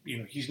don't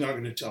he's not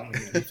going to tell me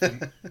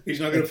anything. He's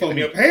not going to phone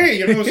me up.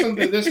 Hey,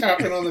 something, this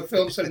happened on the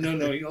film set.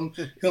 No,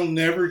 he'll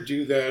never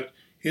do that.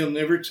 He'll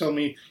never tell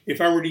me. If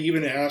I were to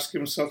even ask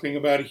him something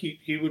about it,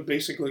 he would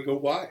basically go,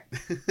 "Why?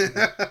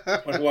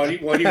 Why do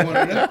you want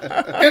to know?"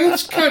 And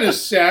it's kind of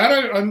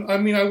sad. I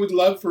mean, I would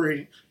love for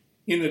him,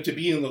 to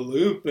be in the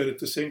loop, but at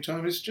the same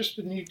time, it's just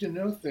a need to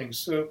know things.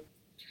 So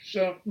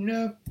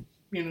no,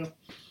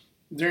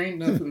 there ain't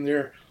nothing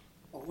there.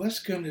 I was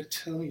going to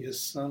tell you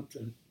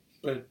something,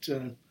 but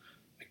I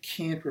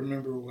can't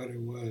remember what it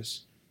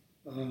was.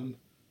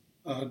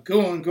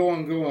 Go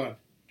on.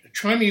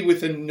 Try me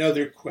with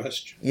another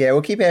question. Yeah,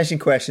 we'll keep asking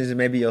questions, and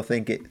maybe you'll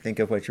think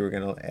of what you were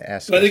going to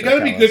ask. But they got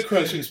to be good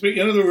questions. But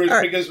in other words,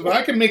 because if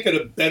I can make it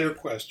a better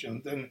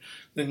question, then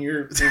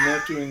you're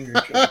not doing your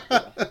job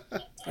well.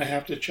 I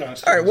have to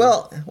trust. All right.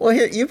 Well,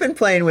 here you've been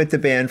playing with the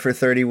band for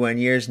 31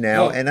 years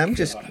now, and I'm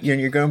just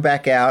you're going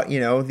back out.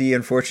 The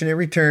unfortunate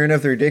return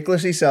of the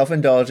ridiculously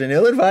self-indulgent,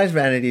 ill-advised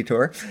Vanity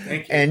Tour.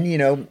 Thank you.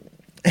 And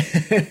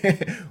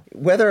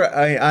whether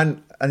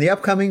on the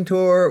upcoming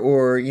tour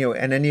or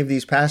and any of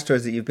these past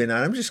tours that you've been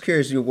on, I'm just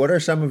curious. What are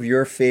some of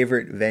your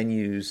favorite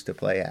venues to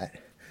play at?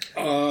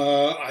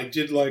 I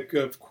did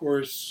of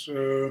course.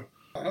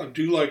 I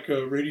do like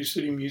Radio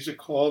City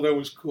Music Hall. That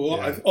was cool.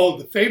 Yeah.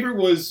 The favorite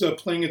was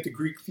playing at the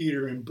Greek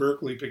Theater in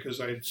Berkeley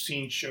because I had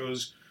seen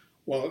shows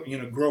while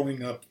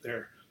growing up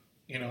there.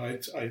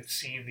 I'd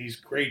seen these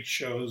great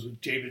shows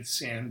with David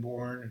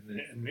Sanborn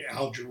and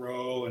Al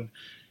Jarreau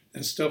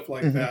and stuff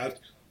like that.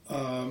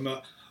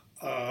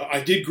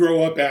 I did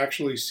grow up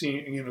actually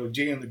seeing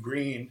Jay and the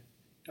Green.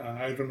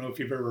 I don't know if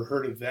you've ever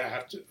heard of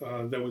that.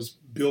 That was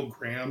Bill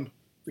Graham,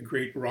 the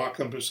great rock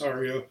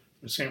impresario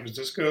from San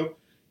Francisco.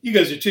 You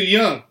guys are too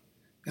young.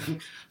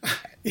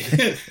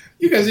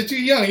 You guys are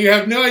too young. You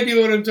have no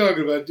idea what I'm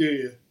talking about, do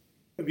you?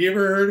 Have you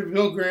ever heard of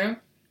Bill Graham?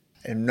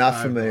 I'm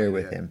not familiar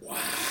with him. Wow,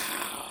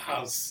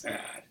 how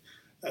sad.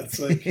 That's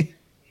like,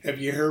 have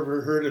you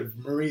ever heard of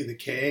Murray the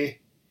K?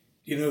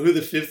 You know who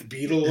the fifth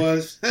Beatle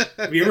was?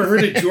 Have you ever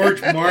heard of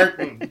George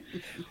Martin?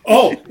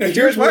 Oh,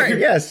 George Martin,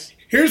 yes.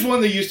 Here's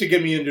one that used to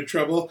get me into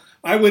trouble.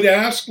 I would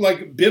ask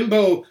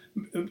bimbo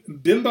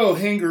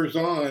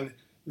hangers-on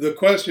the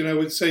question. I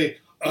would say,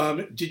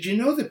 did you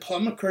know that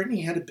Paul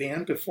McCartney had a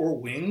band before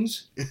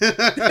Wings?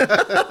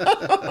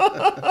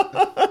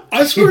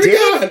 I swear to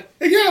God.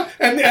 Yeah.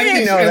 And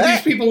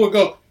these people would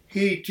go,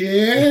 he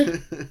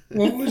did?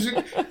 What was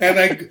it?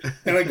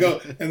 And I go,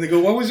 and they go,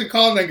 what was it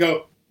called? And I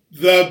go,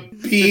 The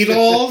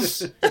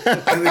Beatles?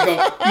 And they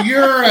go,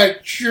 you're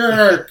a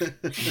jerk.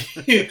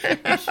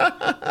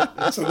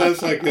 So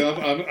that's like,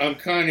 I'm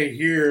kind of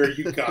here,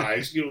 you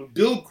guys.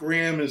 Bill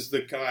Graham is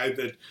the guy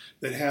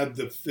that had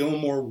the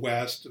Fillmore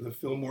West, the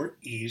Fillmore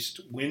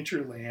East,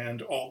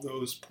 Winterland, all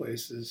those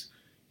places.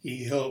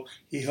 He helped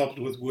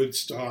with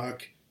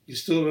Woodstock. You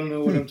still don't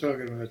know what I'm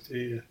talking about, do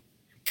you?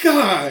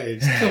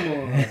 Guys, come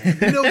on.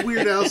 You know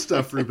Weird Al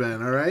stuff,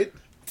 Ruben, all right?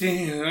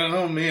 Damn,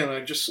 oh man, I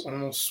just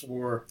almost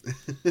swore.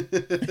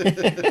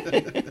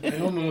 I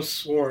almost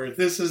swore.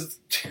 This is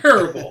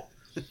terrible.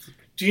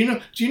 Do you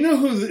know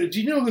who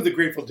the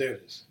Grateful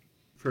Dead is?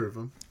 Heard of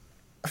them.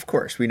 Of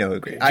course, we know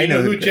who Do you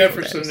know who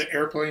Jefferson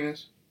Airplane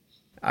is?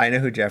 I know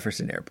who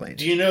Jefferson Airplane is.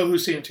 Do you know who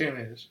Santana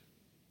is?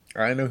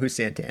 I know who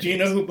Santana is. Do you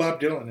know who Bob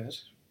Dylan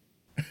is?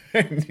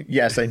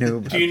 Yes, I know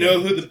who Bob Do you know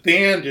who the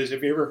band is?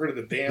 Have you ever heard of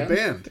the band? The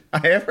band.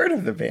 I have heard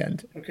of the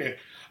band. Okay.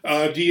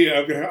 How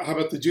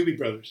about the Doobie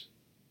Brothers?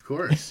 Of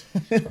course.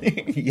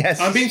 Yes.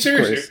 I'm being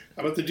serious here.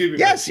 How about the Doobie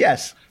Brothers?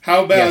 Yes.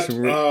 How about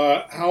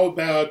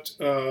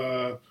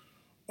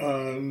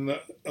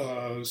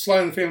Sly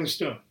and the Family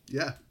Stone?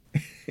 Yeah.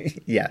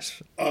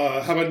 Yes. How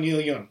about Neil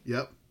Young?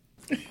 Yep.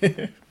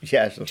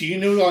 Yes. Do you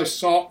know I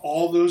saw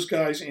all those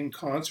guys in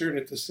concert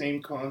at the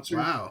same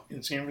concert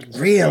in San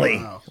Francisco?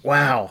 Really?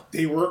 Wow.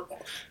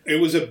 It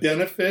was a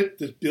benefit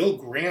that Bill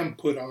Graham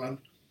put on.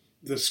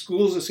 The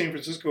schools of San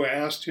Francisco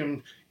asked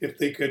him if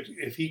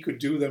he could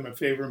do them a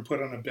favor and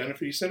put on a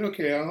benefit. He said,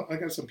 "Okay, I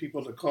got some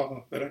people to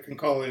call that I can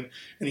call in,"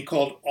 and he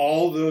called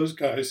all those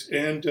guys.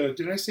 And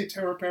did I say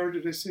Tower Power?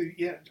 Did I say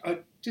I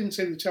didn't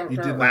say the Tower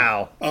Power. Did.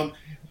 Wow.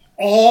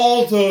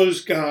 All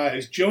those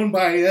guys, Joan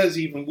Baez,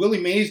 even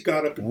Willie Mays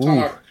got up and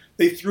talked.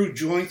 They threw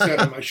joints at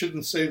him. I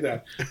shouldn't say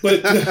that,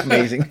 but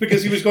amazing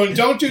because he was going,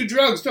 "Don't do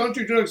drugs, and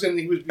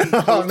he was being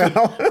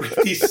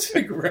with these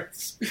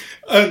cigarettes.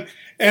 And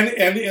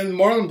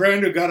Marlon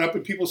Brando got up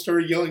and people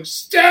started yelling,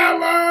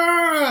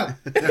 "Stella!"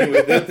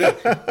 Anyway,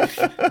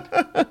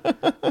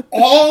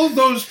 all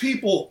those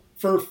people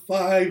for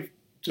 $5.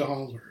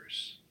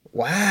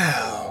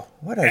 Wow.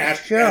 What a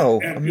show.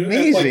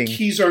 Amazing. At like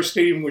Kezar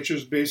Stadium, which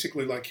is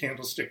basically like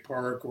Candlestick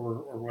Park or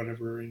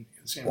whatever in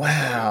San Francisco.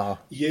 Wow.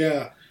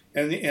 Yeah.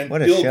 And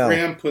what Bill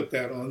Graham put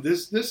that on.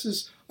 This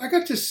is, I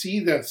got to see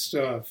that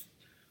stuff.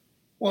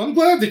 Well, I'm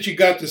glad that you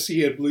got to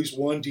see at least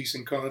one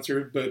decent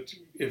concert, but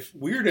if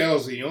Weird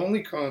Al's the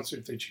only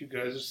concert that you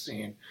guys have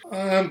seen,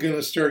 I'm going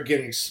to start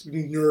getting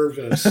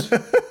nervous.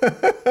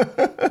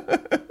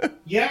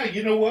 Yeah,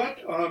 you know what?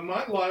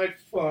 My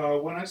life,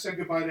 when I said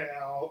goodbye to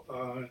Al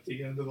at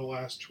the end of the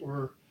last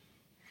tour,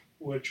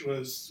 which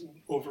was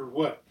over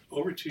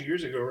 2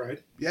 years ago,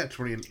 right? Yeah,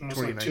 Almost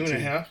like 2019.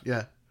 2.5.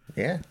 Yeah.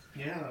 Yeah.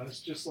 Yeah, it's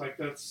just like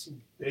that's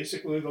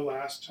basically the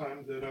last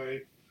time that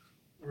I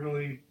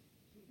really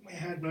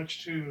had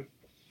much to,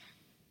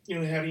 had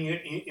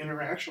any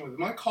interaction with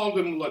him. I called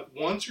him like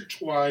once or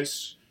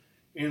twice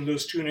in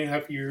those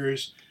 2.5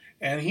 years,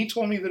 and he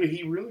told me that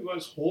he really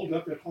was holed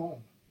up at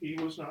home. He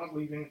was not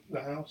leaving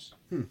the house,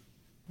 and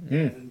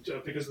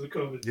because of the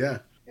COVID. Yeah.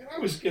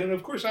 And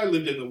of course, I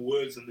lived in the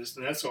woods and this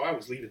and that, so I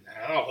was leaving the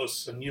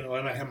house, and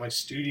and I had my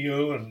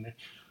studio, and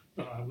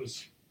I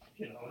was,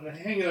 and I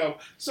hanging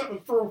out.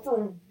 So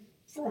for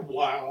a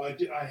while, I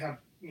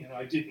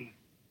didn't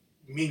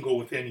mingle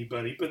with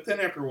anybody, but then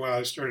after a while,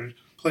 I started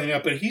playing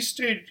out. But he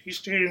stayed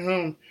at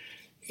home,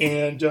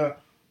 and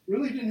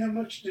really didn't have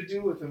much to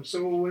do with him. So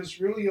it was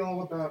really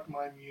all about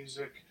my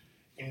music,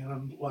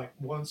 and like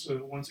once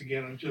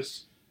again, I'm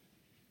just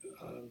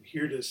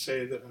here to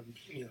say that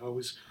I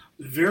was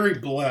very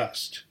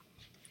blessed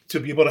to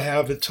be able to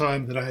have the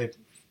time that I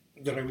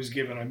was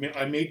given.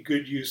 I made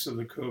good use of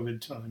the COVID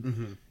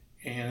time,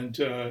 and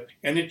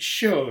it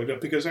showed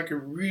because I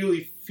could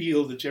really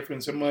feel the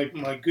difference. And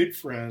my good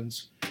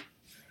friends,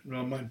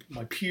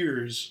 my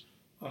peers,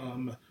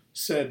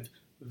 said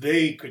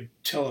they could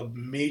tell a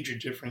major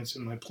difference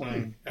in my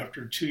playing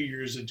after 2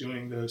 years of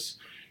doing this,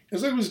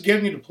 because I was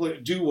getting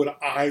to do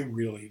what I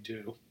really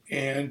do.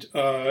 And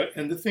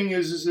the thing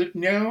is that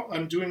now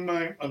I'm doing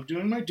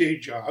my day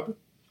job,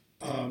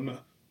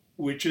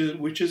 which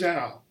is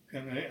Al,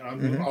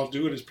 and I'll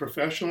do it as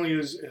professionally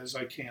as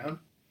I can.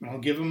 I'll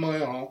give him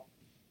my all.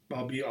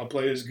 I'll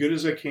play as good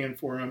as I can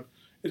for him.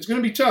 It's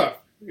going to be tough.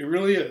 It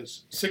really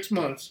is. 6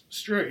 months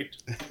straight.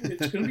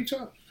 It's going to be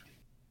tough.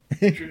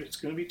 It's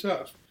going to be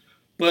tough.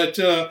 But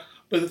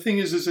the thing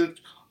is that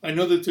I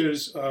know that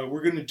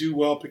we're going to do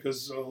well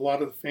because a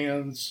lot of the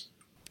fans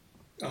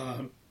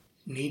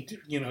need to,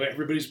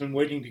 everybody's been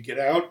waiting to get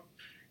out.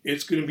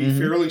 It's going to be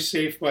fairly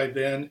safe by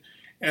then.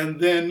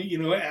 And then,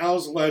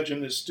 Al's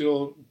legend is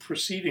still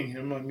preceding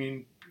him. I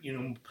mean,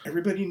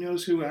 everybody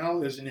knows who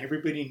Al is, and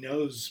everybody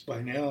knows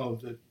by now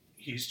that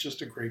he's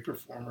just a great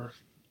performer.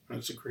 And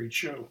it's a great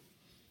show.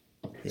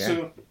 Yeah.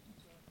 So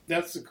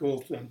that's the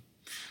cool thing.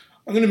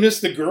 I'm going to miss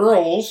the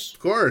girls.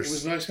 Of course. It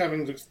was nice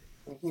having the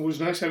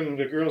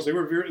girls. They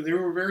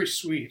were very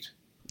sweet.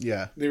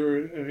 Yeah. They were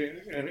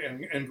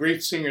and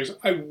great singers.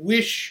 I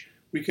wish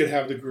we could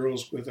have the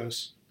girls with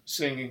us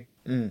singing.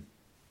 That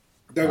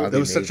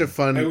was such a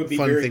fun thing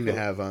cool to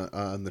have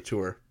on the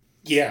tour.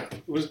 Yeah,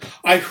 it was.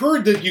 I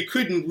heard that you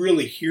couldn't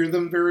really hear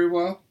them very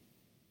well.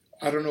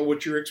 I don't know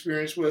what your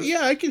experience was.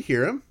 Yeah, I could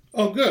hear them.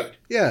 Oh, good.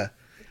 Yeah.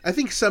 I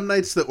think some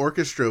nights the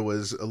orchestra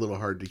was a little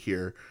hard to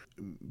hear,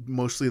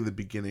 mostly in the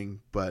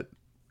beginning, but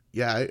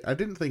yeah, I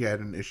didn't think I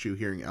had an issue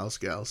hearing Al's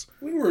Gals.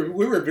 We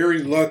were very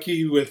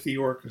lucky with the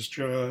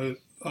orchestra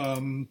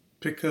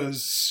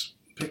because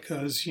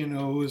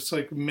it's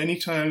like many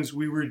times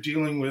we were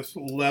dealing with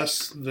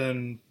less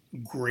than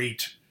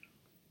great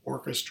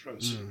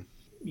orchestras,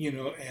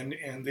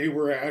 and they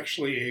were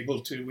actually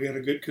able to. We had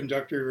a good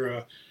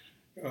conductor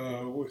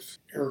with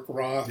Eric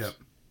Roth. Yep.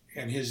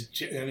 And his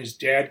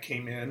dad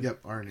came in.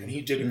 Yep, Arnie. And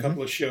he did a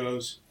couple of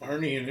shows.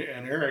 Arnie and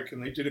Eric,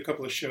 and they did a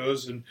couple of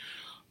shows. And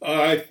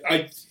I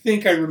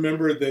think I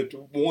remember that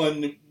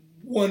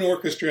one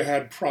orchestra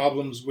had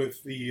problems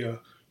with the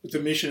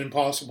Mission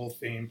Impossible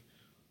theme.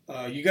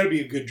 You got to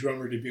be a good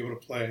drummer to be able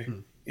to play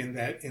in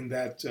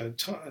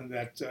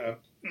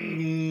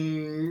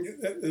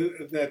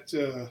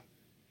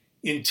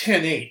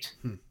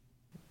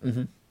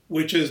 10/8.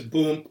 Which is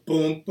boom,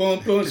 boom, boom,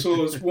 boom.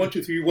 So it's 1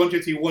 2 3 1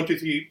 2 3 1 2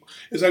 3.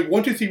 It's like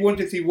 1 2 3 1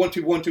 2 3 1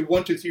 2 1 2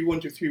 1 2 3 1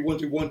 2 3 1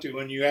 2 1 2,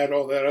 and you add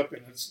all that up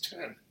and it's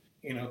 10.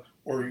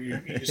 Or you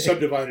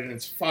subdivide it and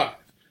it's 5.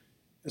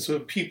 And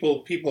so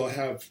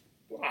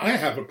I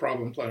have a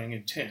problem playing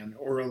in 10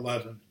 or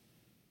 11.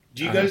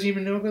 Do you guys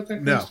even know about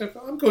that kind of stuff?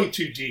 I'm going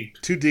too deep.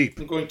 Too deep.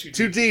 I'm going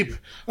too deep.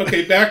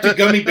 Okay, back to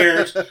gummy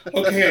bears.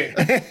 Okay,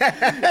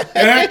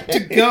 back to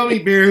gummy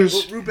bears.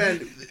 Well,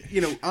 Ruben,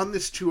 on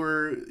this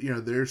tour,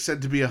 there's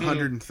said to be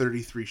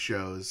 133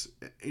 shows,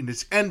 and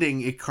it's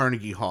ending at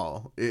Carnegie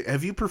Hall.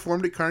 Have you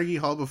performed at Carnegie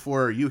Hall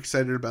before? Are you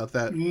excited about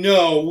that?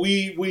 No,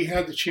 we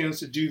had the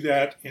chance to do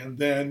that, and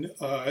then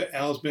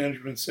Al's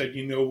management said,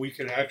 we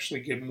could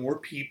actually get more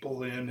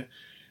people in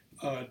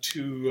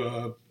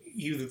to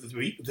either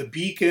the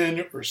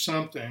Beacon or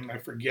something, I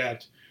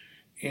forget.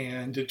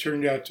 And it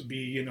turned out to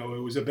be, it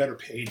was a better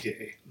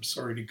payday. I'm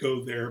sorry to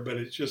go there, but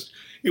it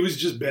was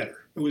just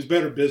better. It was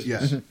better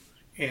business. Yes.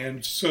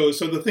 And so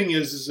the thing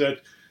is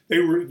that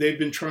they've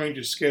been trying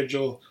to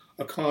schedule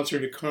a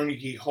concert at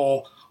Carnegie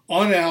Hall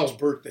on Al's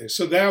birthday.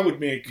 So that would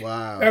be pretty cool.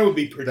 That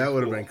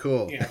would have been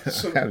cool. Yeah,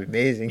 so, that would be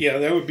amazing. Yeah,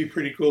 that would be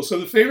pretty cool. So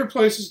the favorite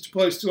places to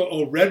play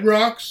still, Red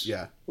Rocks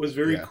was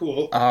very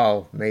cool.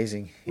 Oh,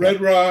 amazing.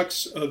 Red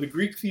Rocks, the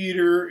Greek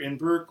Theater in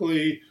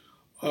Berkeley,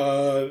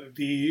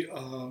 the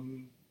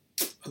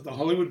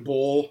Hollywood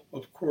Bowl,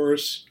 of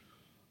course,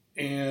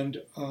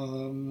 And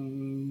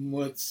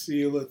let's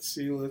see.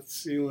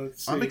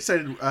 I'm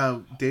excited.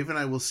 Dave and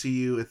I will see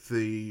you at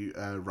the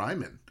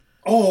Ryman.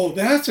 Oh,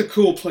 that's a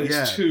cool place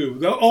Yeah. too.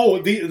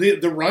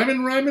 The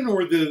Ryman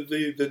or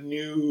the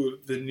new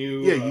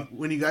Yeah,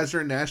 when you guys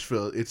are in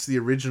Nashville, it's the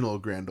original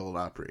Grand Ole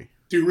Opry.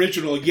 the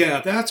original.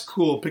 Yeah, that's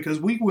cool because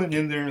we went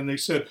in there and they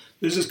said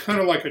this is kind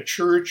of like a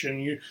church,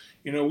 and you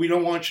know we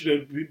don't want you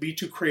to be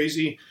too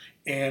crazy,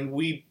 and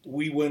we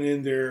went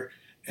in there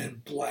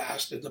and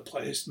blasted the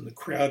place, and the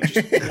crowd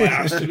just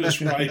blasted us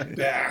right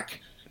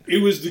back.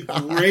 It was the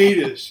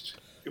greatest.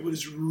 It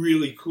was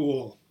really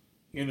cool,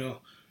 you know,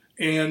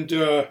 and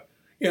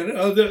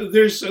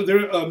there's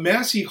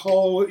Massey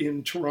Hall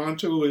in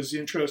Toronto is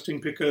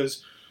interesting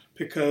because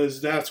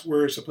that's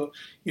where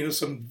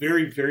some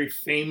very, very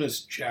famous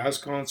jazz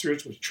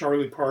concerts with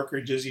Charlie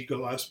Parker, Dizzy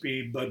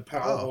Gillespie, Bud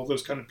Powell, all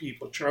those kind of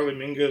people, Charlie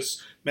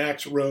Mingus,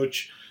 Max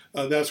Roach.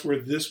 That's where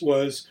this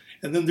was,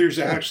 and then there's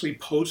actually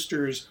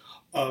posters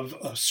of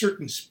a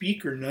certain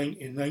speaker in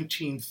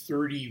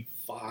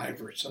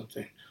 1935 or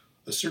something,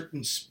 a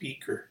certain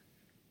speaker,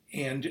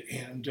 and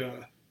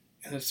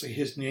it's like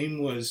his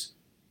name was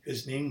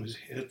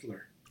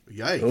Hitler.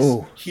 Yikes!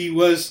 Oh, He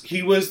was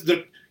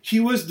the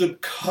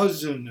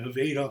cousin of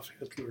Adolf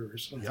Hitler or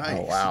something. Yikes.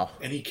 oh wow.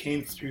 And he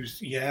came through,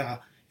 yeah.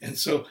 And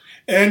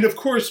of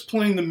course,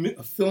 playing the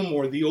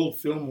Fillmore, the old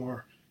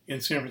Fillmore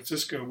in San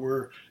Francisco,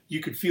 where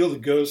you could feel the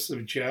ghosts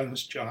of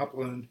Janis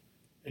Joplin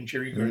and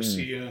Jerry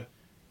Garcia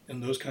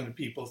and those kind of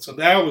people. So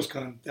that was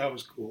cool. That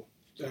was cool.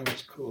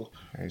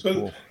 Very So,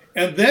 cool.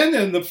 and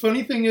the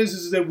funny thing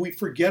is that we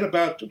forget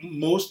about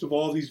most of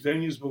all these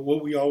venues, but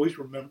what we always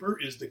remember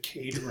is the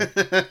catering.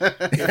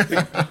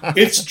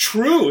 It's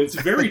true. It's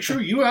very true.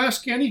 You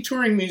ask any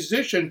touring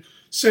musician,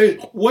 say,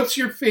 what's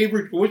your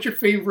favorite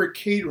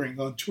catering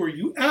on tour?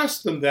 You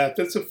ask them that.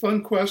 That's a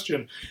fun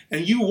question.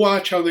 And you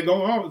watch how they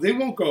go, oh, they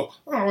won't go,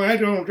 oh, I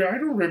don't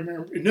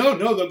remember. No,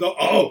 they'll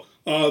go,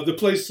 the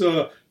place,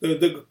 the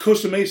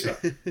Costa Mesa.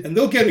 And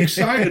they'll get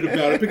excited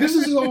about it because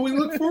this is all we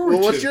look forward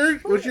Well, to.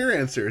 what's your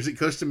answer? Is it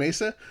Costa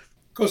Mesa?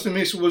 Costa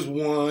Mesa was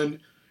one.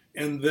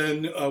 And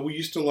then we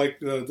used to like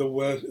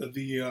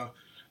the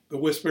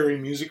Westbury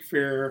Music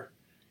Fair.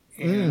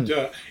 And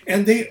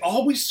they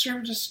always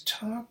served us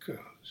tacos.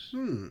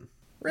 Really?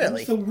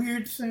 That's the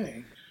weird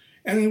thing.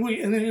 And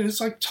then it's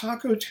like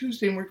Taco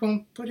Tuesday, and we're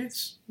going, but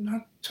it's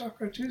not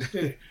Taco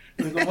Tuesday.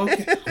 And they go,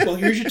 okay, well,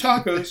 here's your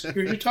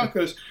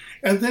tacos.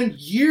 And then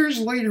years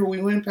later,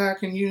 we went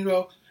back and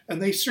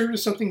and they served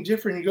us something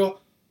different. You go,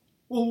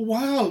 well,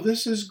 wow,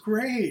 this is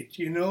great.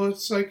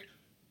 It's like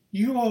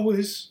you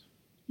always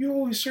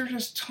served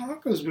us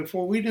tacos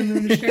before. We didn't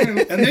understand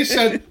it. And they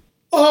said,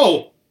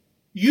 oh,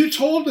 you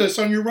told us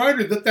on your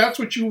rider that that's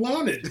what you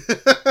wanted.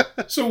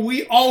 So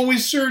we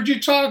always served you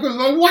tacos.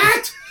 Like,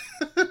 what?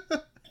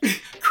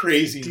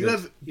 Crazy. Do you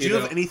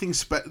have anything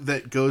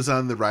that goes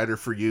on the rider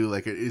for you?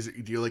 Like,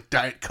 do you like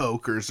Diet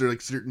Coke, or is there like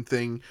a certain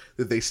thing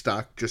that they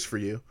stock just for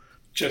you?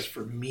 Just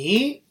for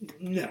me?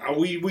 No,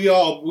 we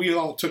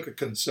all took a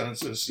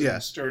consensus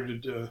and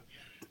started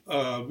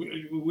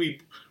we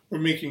were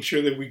making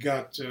sure that we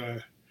got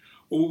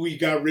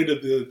rid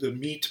of the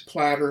meat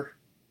platter,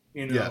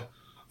 Yeah.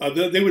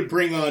 They would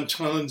bring on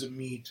tons of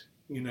meat,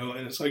 and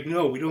it's like,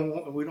 no, we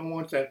don't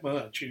want that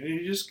much.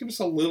 You just give us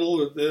a little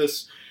of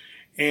this.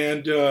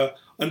 And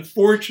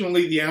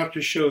unfortunately, the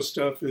after show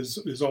stuff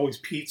is always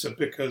pizza,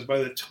 because by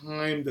the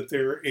time that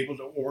they're able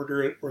to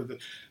order it, or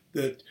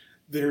that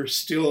they're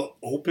still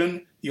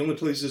open, the only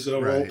places that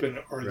are open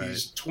are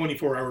these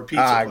 24-hour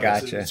pizza places.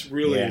 Gotcha. It's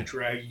really a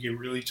drag. You get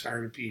really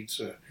tired of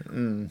pizza.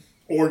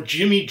 Or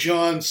Jimmy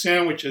John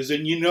sandwiches,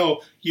 and you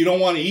don't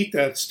want to eat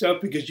that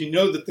stuff because you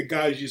know that the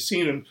guys, you've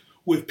seen him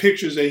with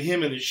pictures of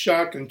him and his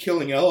shotgun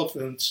killing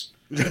elephants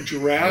and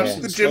giraffes.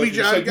 And The stuff. Jimmy It's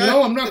John like, guy?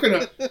 No, I'm not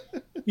gonna.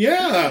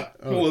 Yeah,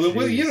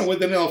 jeez.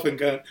 with an elephant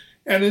gun,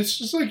 and it's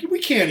just like, we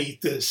can't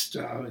eat this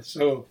stuff.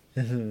 So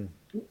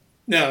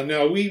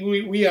no,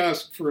 we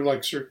ask for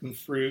like certain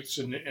fruits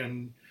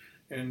and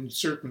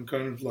certain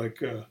kind of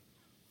like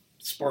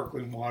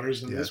sparkling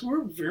waters, and this,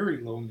 we're very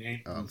low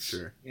maintenance. I'm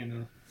sure.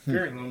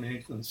 Very low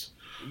maintenance.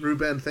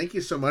 Ruben, thank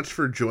you so much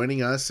for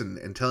joining us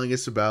and telling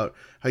us about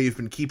how you've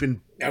been keeping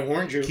I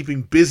warned you.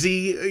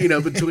 busy,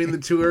 between the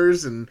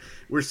tours, and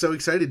we're so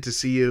excited to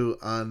see you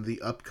on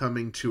the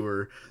upcoming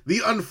tour,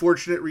 The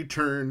Unfortunate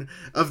Return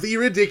of the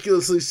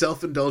Ridiculously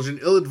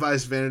Self-Indulgent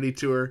Ill-Advised Vanity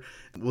Tour.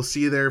 We'll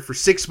see you there for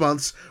 6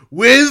 months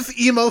with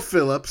Emo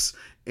Phillips.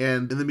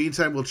 And in the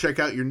meantime, we'll check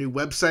out your new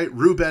website,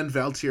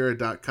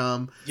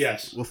 RubenValtierra.com.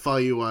 Yes. We'll follow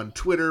you on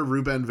Twitter,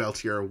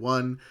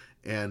 RubenValtierra1.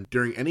 And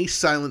during any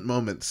silent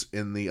moments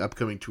in the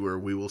upcoming tour,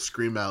 we will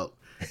scream out,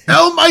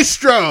 El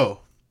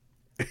Maestro!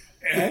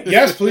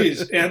 Yes,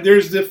 please. And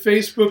there's the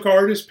Facebook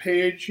artist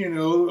page,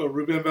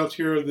 Ruben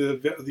Valtierra,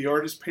 the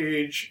artist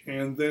page.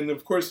 And then,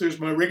 of course, there's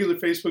my regular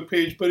Facebook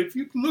page. But if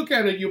you look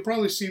at it, you'll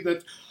probably see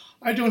that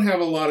I don't have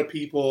a lot of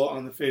people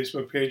on the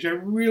Facebook page. I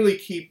really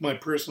keep my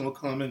personal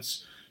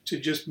comments to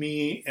just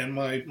me and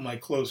my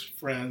close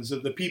friends,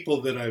 the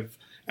people that I've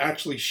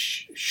actually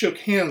shook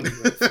hands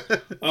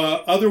with.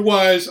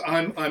 Otherwise,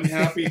 I'm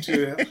happy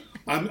to.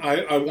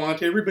 I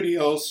want everybody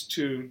else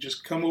to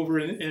just come over,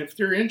 and if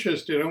they're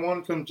interested, I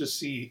want them to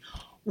see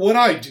what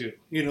I do.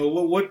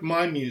 What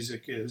my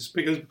music is,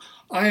 because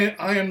I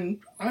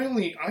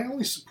only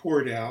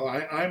support Al.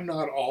 I'm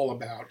not all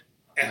about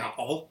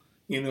Al.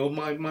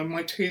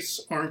 My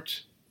tastes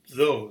aren't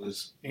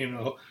those.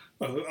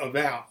 Of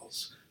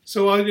Al's.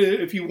 So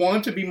if you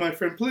want to be my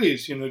friend,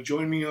 please,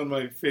 join me on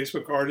my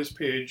Facebook artist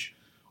page,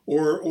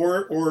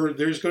 or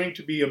there's going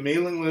to be a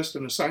mailing list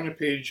and a sign-up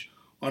page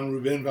on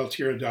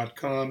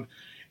RubenValtierra.com,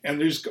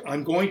 and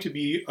I'm going to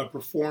be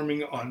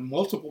performing on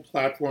multiple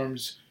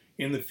platforms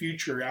in the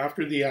future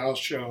after the Al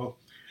show.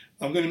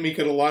 I'm going to make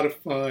it a lot of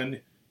fun,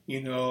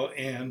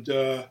 and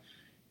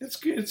it's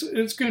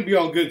going to be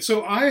all good.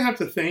 So I have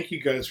to thank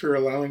you guys for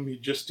allowing me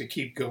just to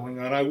keep going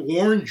on. I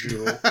warned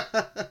you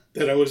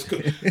that I was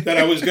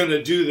going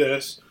to do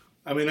this.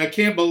 I mean, I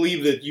can't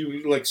believe that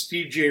you, like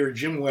Steve J or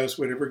Jim West,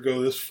 would ever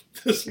go this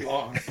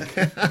long.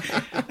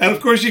 And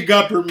of course, you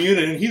got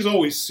Bermuda, and he's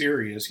always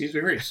serious. He's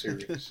very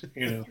serious,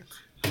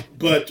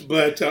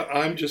 But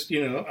I'm just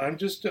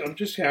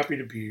happy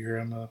to be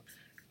here.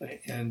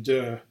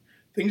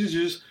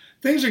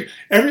 Things are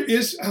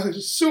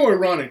it's so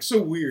ironic,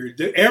 so weird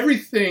that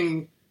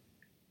everything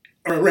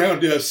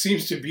around us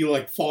seems to be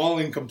like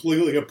falling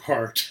completely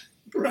apart,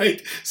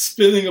 right?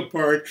 Spinning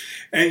apart,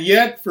 and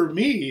yet for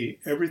me,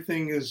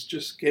 everything is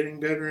just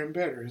getting better and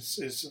better. It's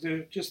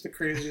just the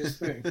craziest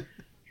thing.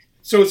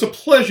 So it's a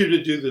pleasure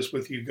to do this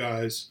with you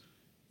guys,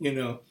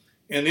 And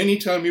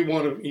anytime you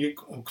want to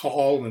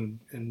call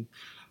and.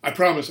 I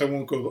promise I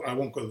won't go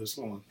this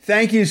long.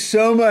 Thank you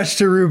so much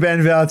to Ruben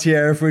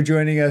Valtierra for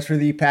joining us for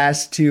the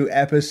past 2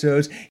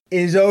 episodes. It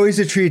is always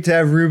a treat to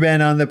have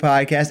Ruben on the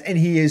podcast, and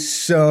he is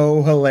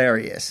so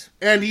hilarious.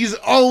 And he's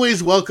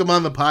always welcome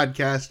on the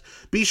podcast.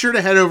 Be sure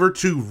to head over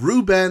to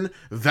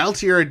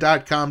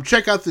RubenValtierra.com,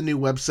 check out the new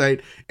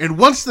website, and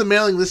once the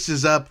mailing list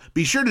is up,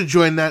 be sure to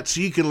join that so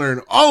you can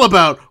learn all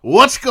about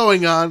what's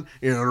going on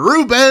in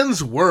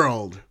Ruben's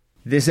world.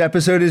 This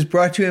episode is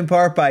brought to you in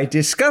part by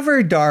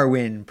Discover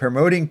Darwin,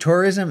 promoting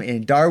tourism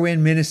in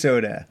Darwin,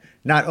 Minnesota.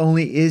 Not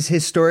only is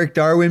historic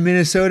Darwin,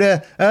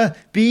 Minnesota,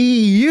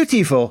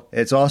 beautiful,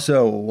 it's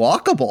also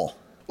walkable.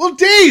 Well,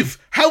 Dave,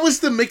 how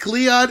was the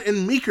McLeod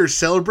and Meeker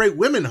Celebrate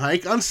Women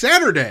hike on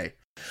Saturday?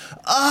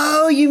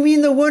 Oh, you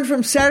mean the one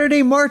from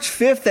Saturday, March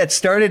 5th that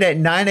started at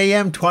 9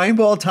 a.m. twine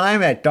ball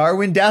time at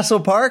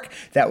Darwin-Dassel Park?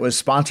 That was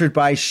sponsored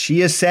by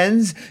She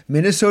Ascends,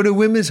 Minnesota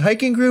Women's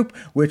Hiking Group,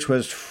 which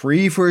was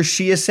free for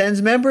She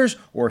Ascends members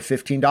or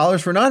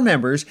 $15 for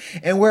non-members,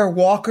 and where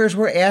walkers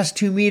were asked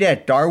to meet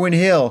at Darwin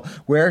Hill,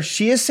 where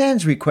She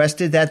Ascends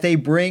requested that they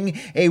bring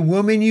a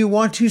woman you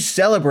want to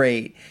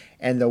celebrate.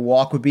 And the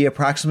walk would be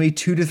approximately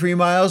 2 to 3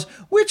 miles,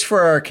 which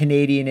for our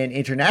Canadian and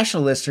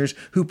international listeners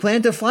who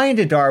plan to fly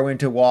into Darwin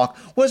to walk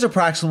was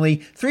approximately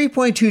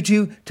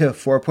 3.22 to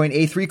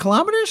 4.83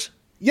 kilometers?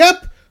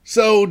 Yep.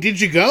 So, did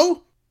you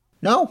go?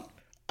 No.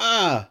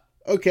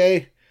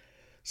 Okay.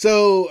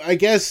 So, I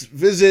guess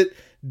visit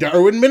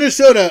Darwin,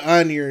 Minnesota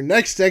on your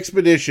next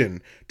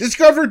expedition.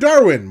 Discover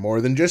Darwin, more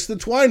than just the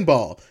twine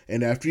ball.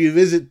 And after you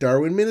visit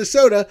Darwin,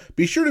 Minnesota,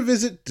 be sure to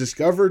visit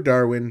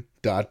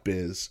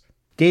discoverdarwin.biz.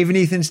 Dave and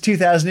Ethan's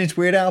 2000-inch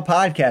Weird Al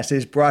podcast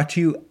is brought to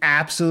you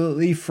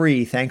absolutely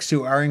free thanks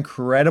to our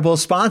incredible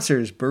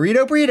sponsors,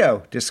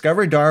 Burrito,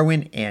 Discover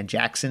Darwin, and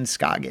Jackson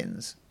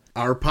Scoggins.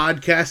 Our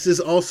podcast is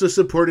also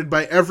supported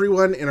by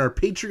everyone in our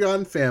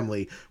Patreon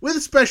family,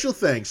 with special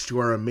thanks to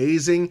our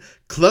amazing,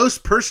 close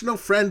personal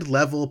friend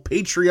level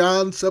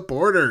Patreon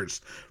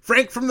supporters.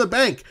 Frank from the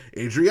Bank,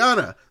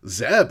 Adriana,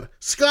 Zeb,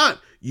 Scott,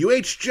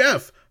 UH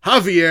Jeff,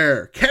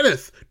 Javier,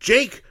 Kenneth,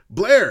 Jake,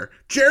 Blair,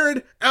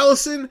 Jared,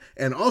 Allison,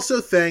 and also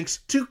thanks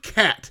to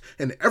Kat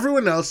and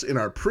everyone else in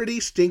our pretty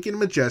stinking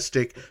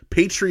majestic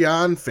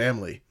Patreon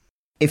family.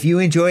 If you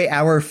enjoy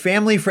our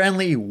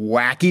family-friendly,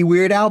 wacky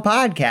Weird Al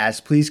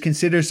podcast, please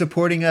consider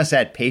supporting us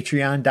at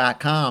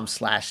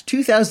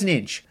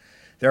patreon.com/2000inch.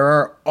 There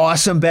are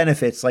awesome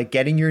benefits like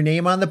getting your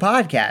name on the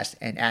podcast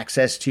and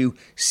access to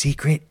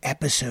secret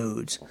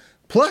episodes.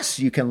 Plus,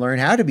 you can learn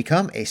how to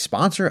become a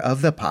sponsor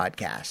of the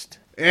podcast.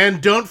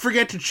 And don't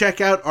forget to check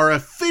out our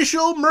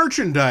official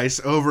merchandise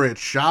over at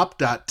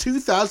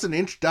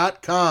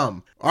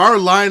shop.2000inch.com. Our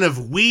line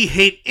of We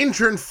Hate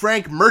Intern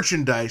Frank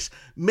merchandise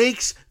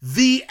makes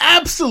the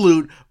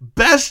absolute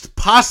best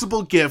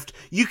possible gift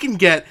you can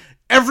get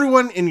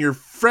everyone in your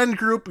friend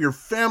group, your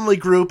family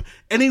group,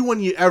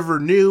 anyone you ever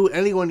knew,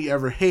 anyone you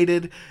ever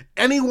hated,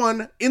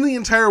 anyone in the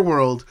entire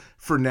world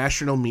for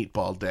National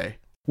Meatball Day.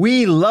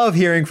 We love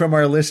hearing from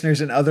our listeners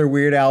and other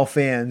Weird Al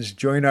fans.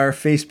 Join our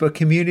Facebook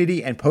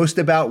community and post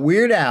about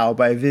Weird Al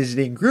by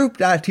visiting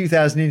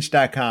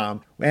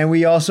group.2000inch.com. And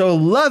we also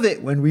love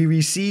it when we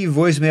receive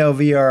voicemail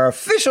via our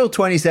official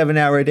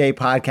 27-hour-a-day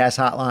podcast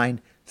hotline,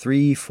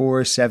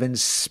 347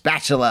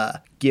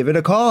 Spatula. give it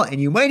a call,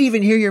 and you might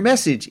even hear your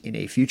message in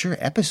a future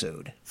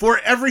episode. For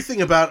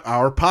everything about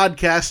our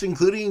podcast,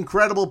 including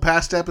incredible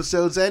past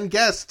episodes and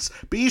guests,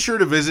 be sure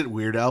to visit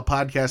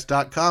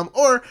WeirdAlPodcast.com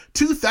or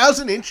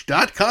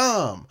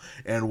 2000inch.com.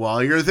 And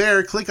while you're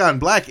there, click on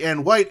Black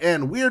and White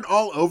and Weird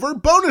All Over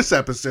bonus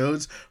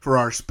episodes for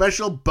our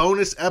special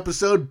bonus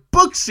episode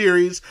book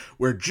series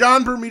where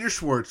John Bermuda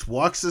Schwartz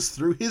walks us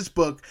through his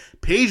book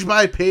page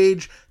by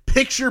page,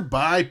 picture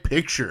by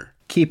picture.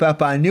 Keep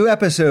up on new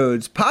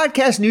episodes,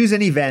 podcast news,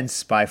 and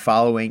events by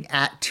following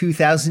at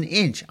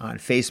 2000inch on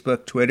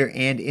Facebook, Twitter,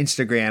 and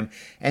Instagram.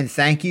 And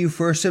thank you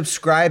for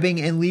subscribing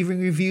and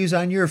leaving reviews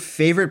on your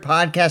favorite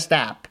podcast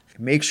app.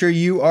 Make sure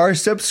you are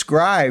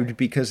subscribed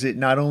because it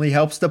not only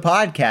helps the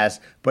podcast,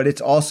 but it's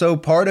also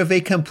part of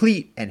a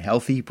complete and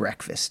healthy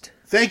breakfast.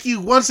 Thank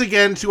you once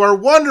again to our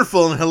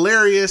wonderful and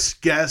hilarious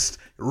guest,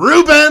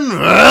 Ruben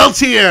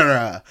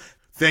Valtierra.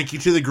 Thank you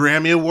to the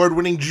Grammy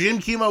Award-winning Jim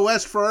Kimo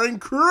West for our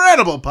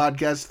incredible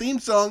podcast theme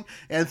song,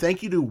 and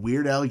thank you to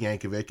Weird Al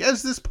Yankovic,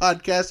 as this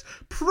podcast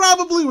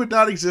probably would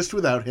not exist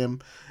without him.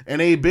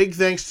 And a big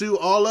thanks to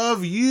all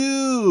of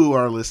you,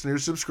 our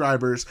listeners,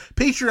 subscribers,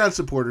 Patreon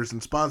supporters,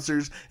 and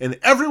sponsors, and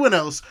everyone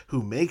else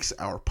who makes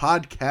our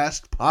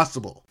podcast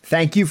possible.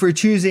 Thank you for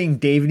choosing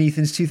Dave and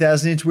Ethan's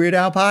 2000-inch Weird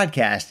Al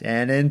podcast,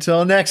 and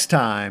until next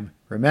time,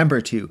 remember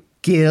to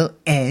gill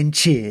and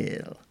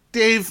chill.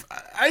 Dave,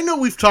 I know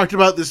we've talked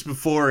about this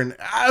before, and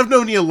I've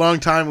known you a long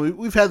time.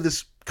 We've had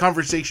this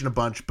conversation a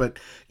bunch, but,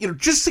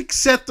 just to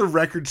set the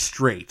record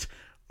straight,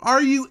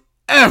 are you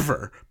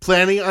ever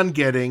planning on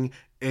getting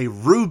a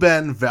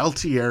Ruben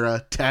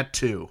Valtierra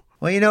tattoo?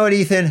 Well, you know what,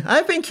 Ethan?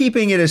 I've been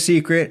keeping it a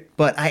secret,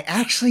 but I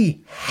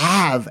actually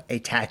have a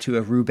tattoo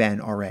of Ruben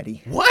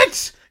already.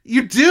 What?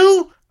 You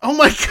do? Oh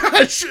my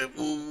gosh,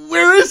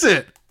 where is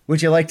it?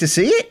 Would you like to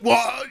see it?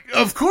 Well,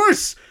 of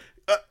course.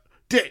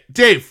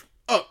 Dave.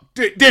 Oh,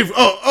 Dave.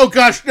 Oh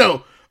gosh,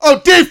 no.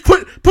 Oh, Dave,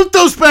 put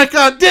those back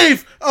on,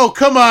 Dave. Oh,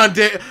 come on,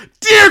 Dave.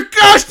 Dear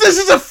gosh, this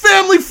is a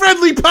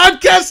family-friendly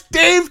podcast,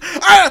 Dave.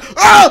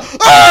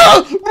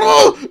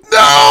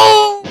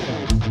 No!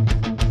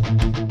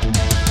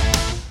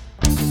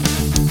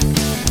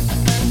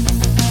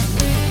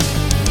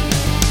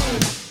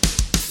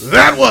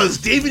 That was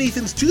Dave and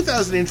Ethan's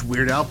 2000-inch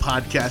Weird Al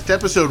podcast,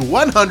 episode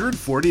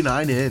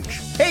 149-inch.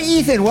 Hey,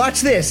 Ethan,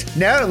 watch this.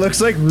 Now it looks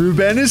like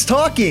Ruben is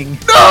talking.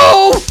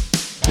 No!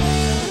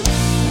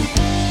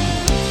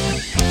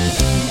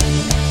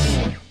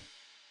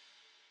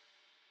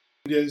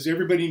 As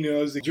everybody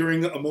knows, that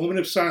during a moment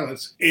of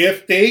silence,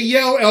 if they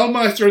yell El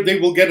Maestro, they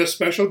will get a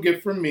special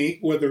gift from me,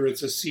 whether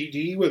it's a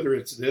CD, whether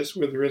it's this,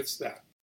 whether it's that.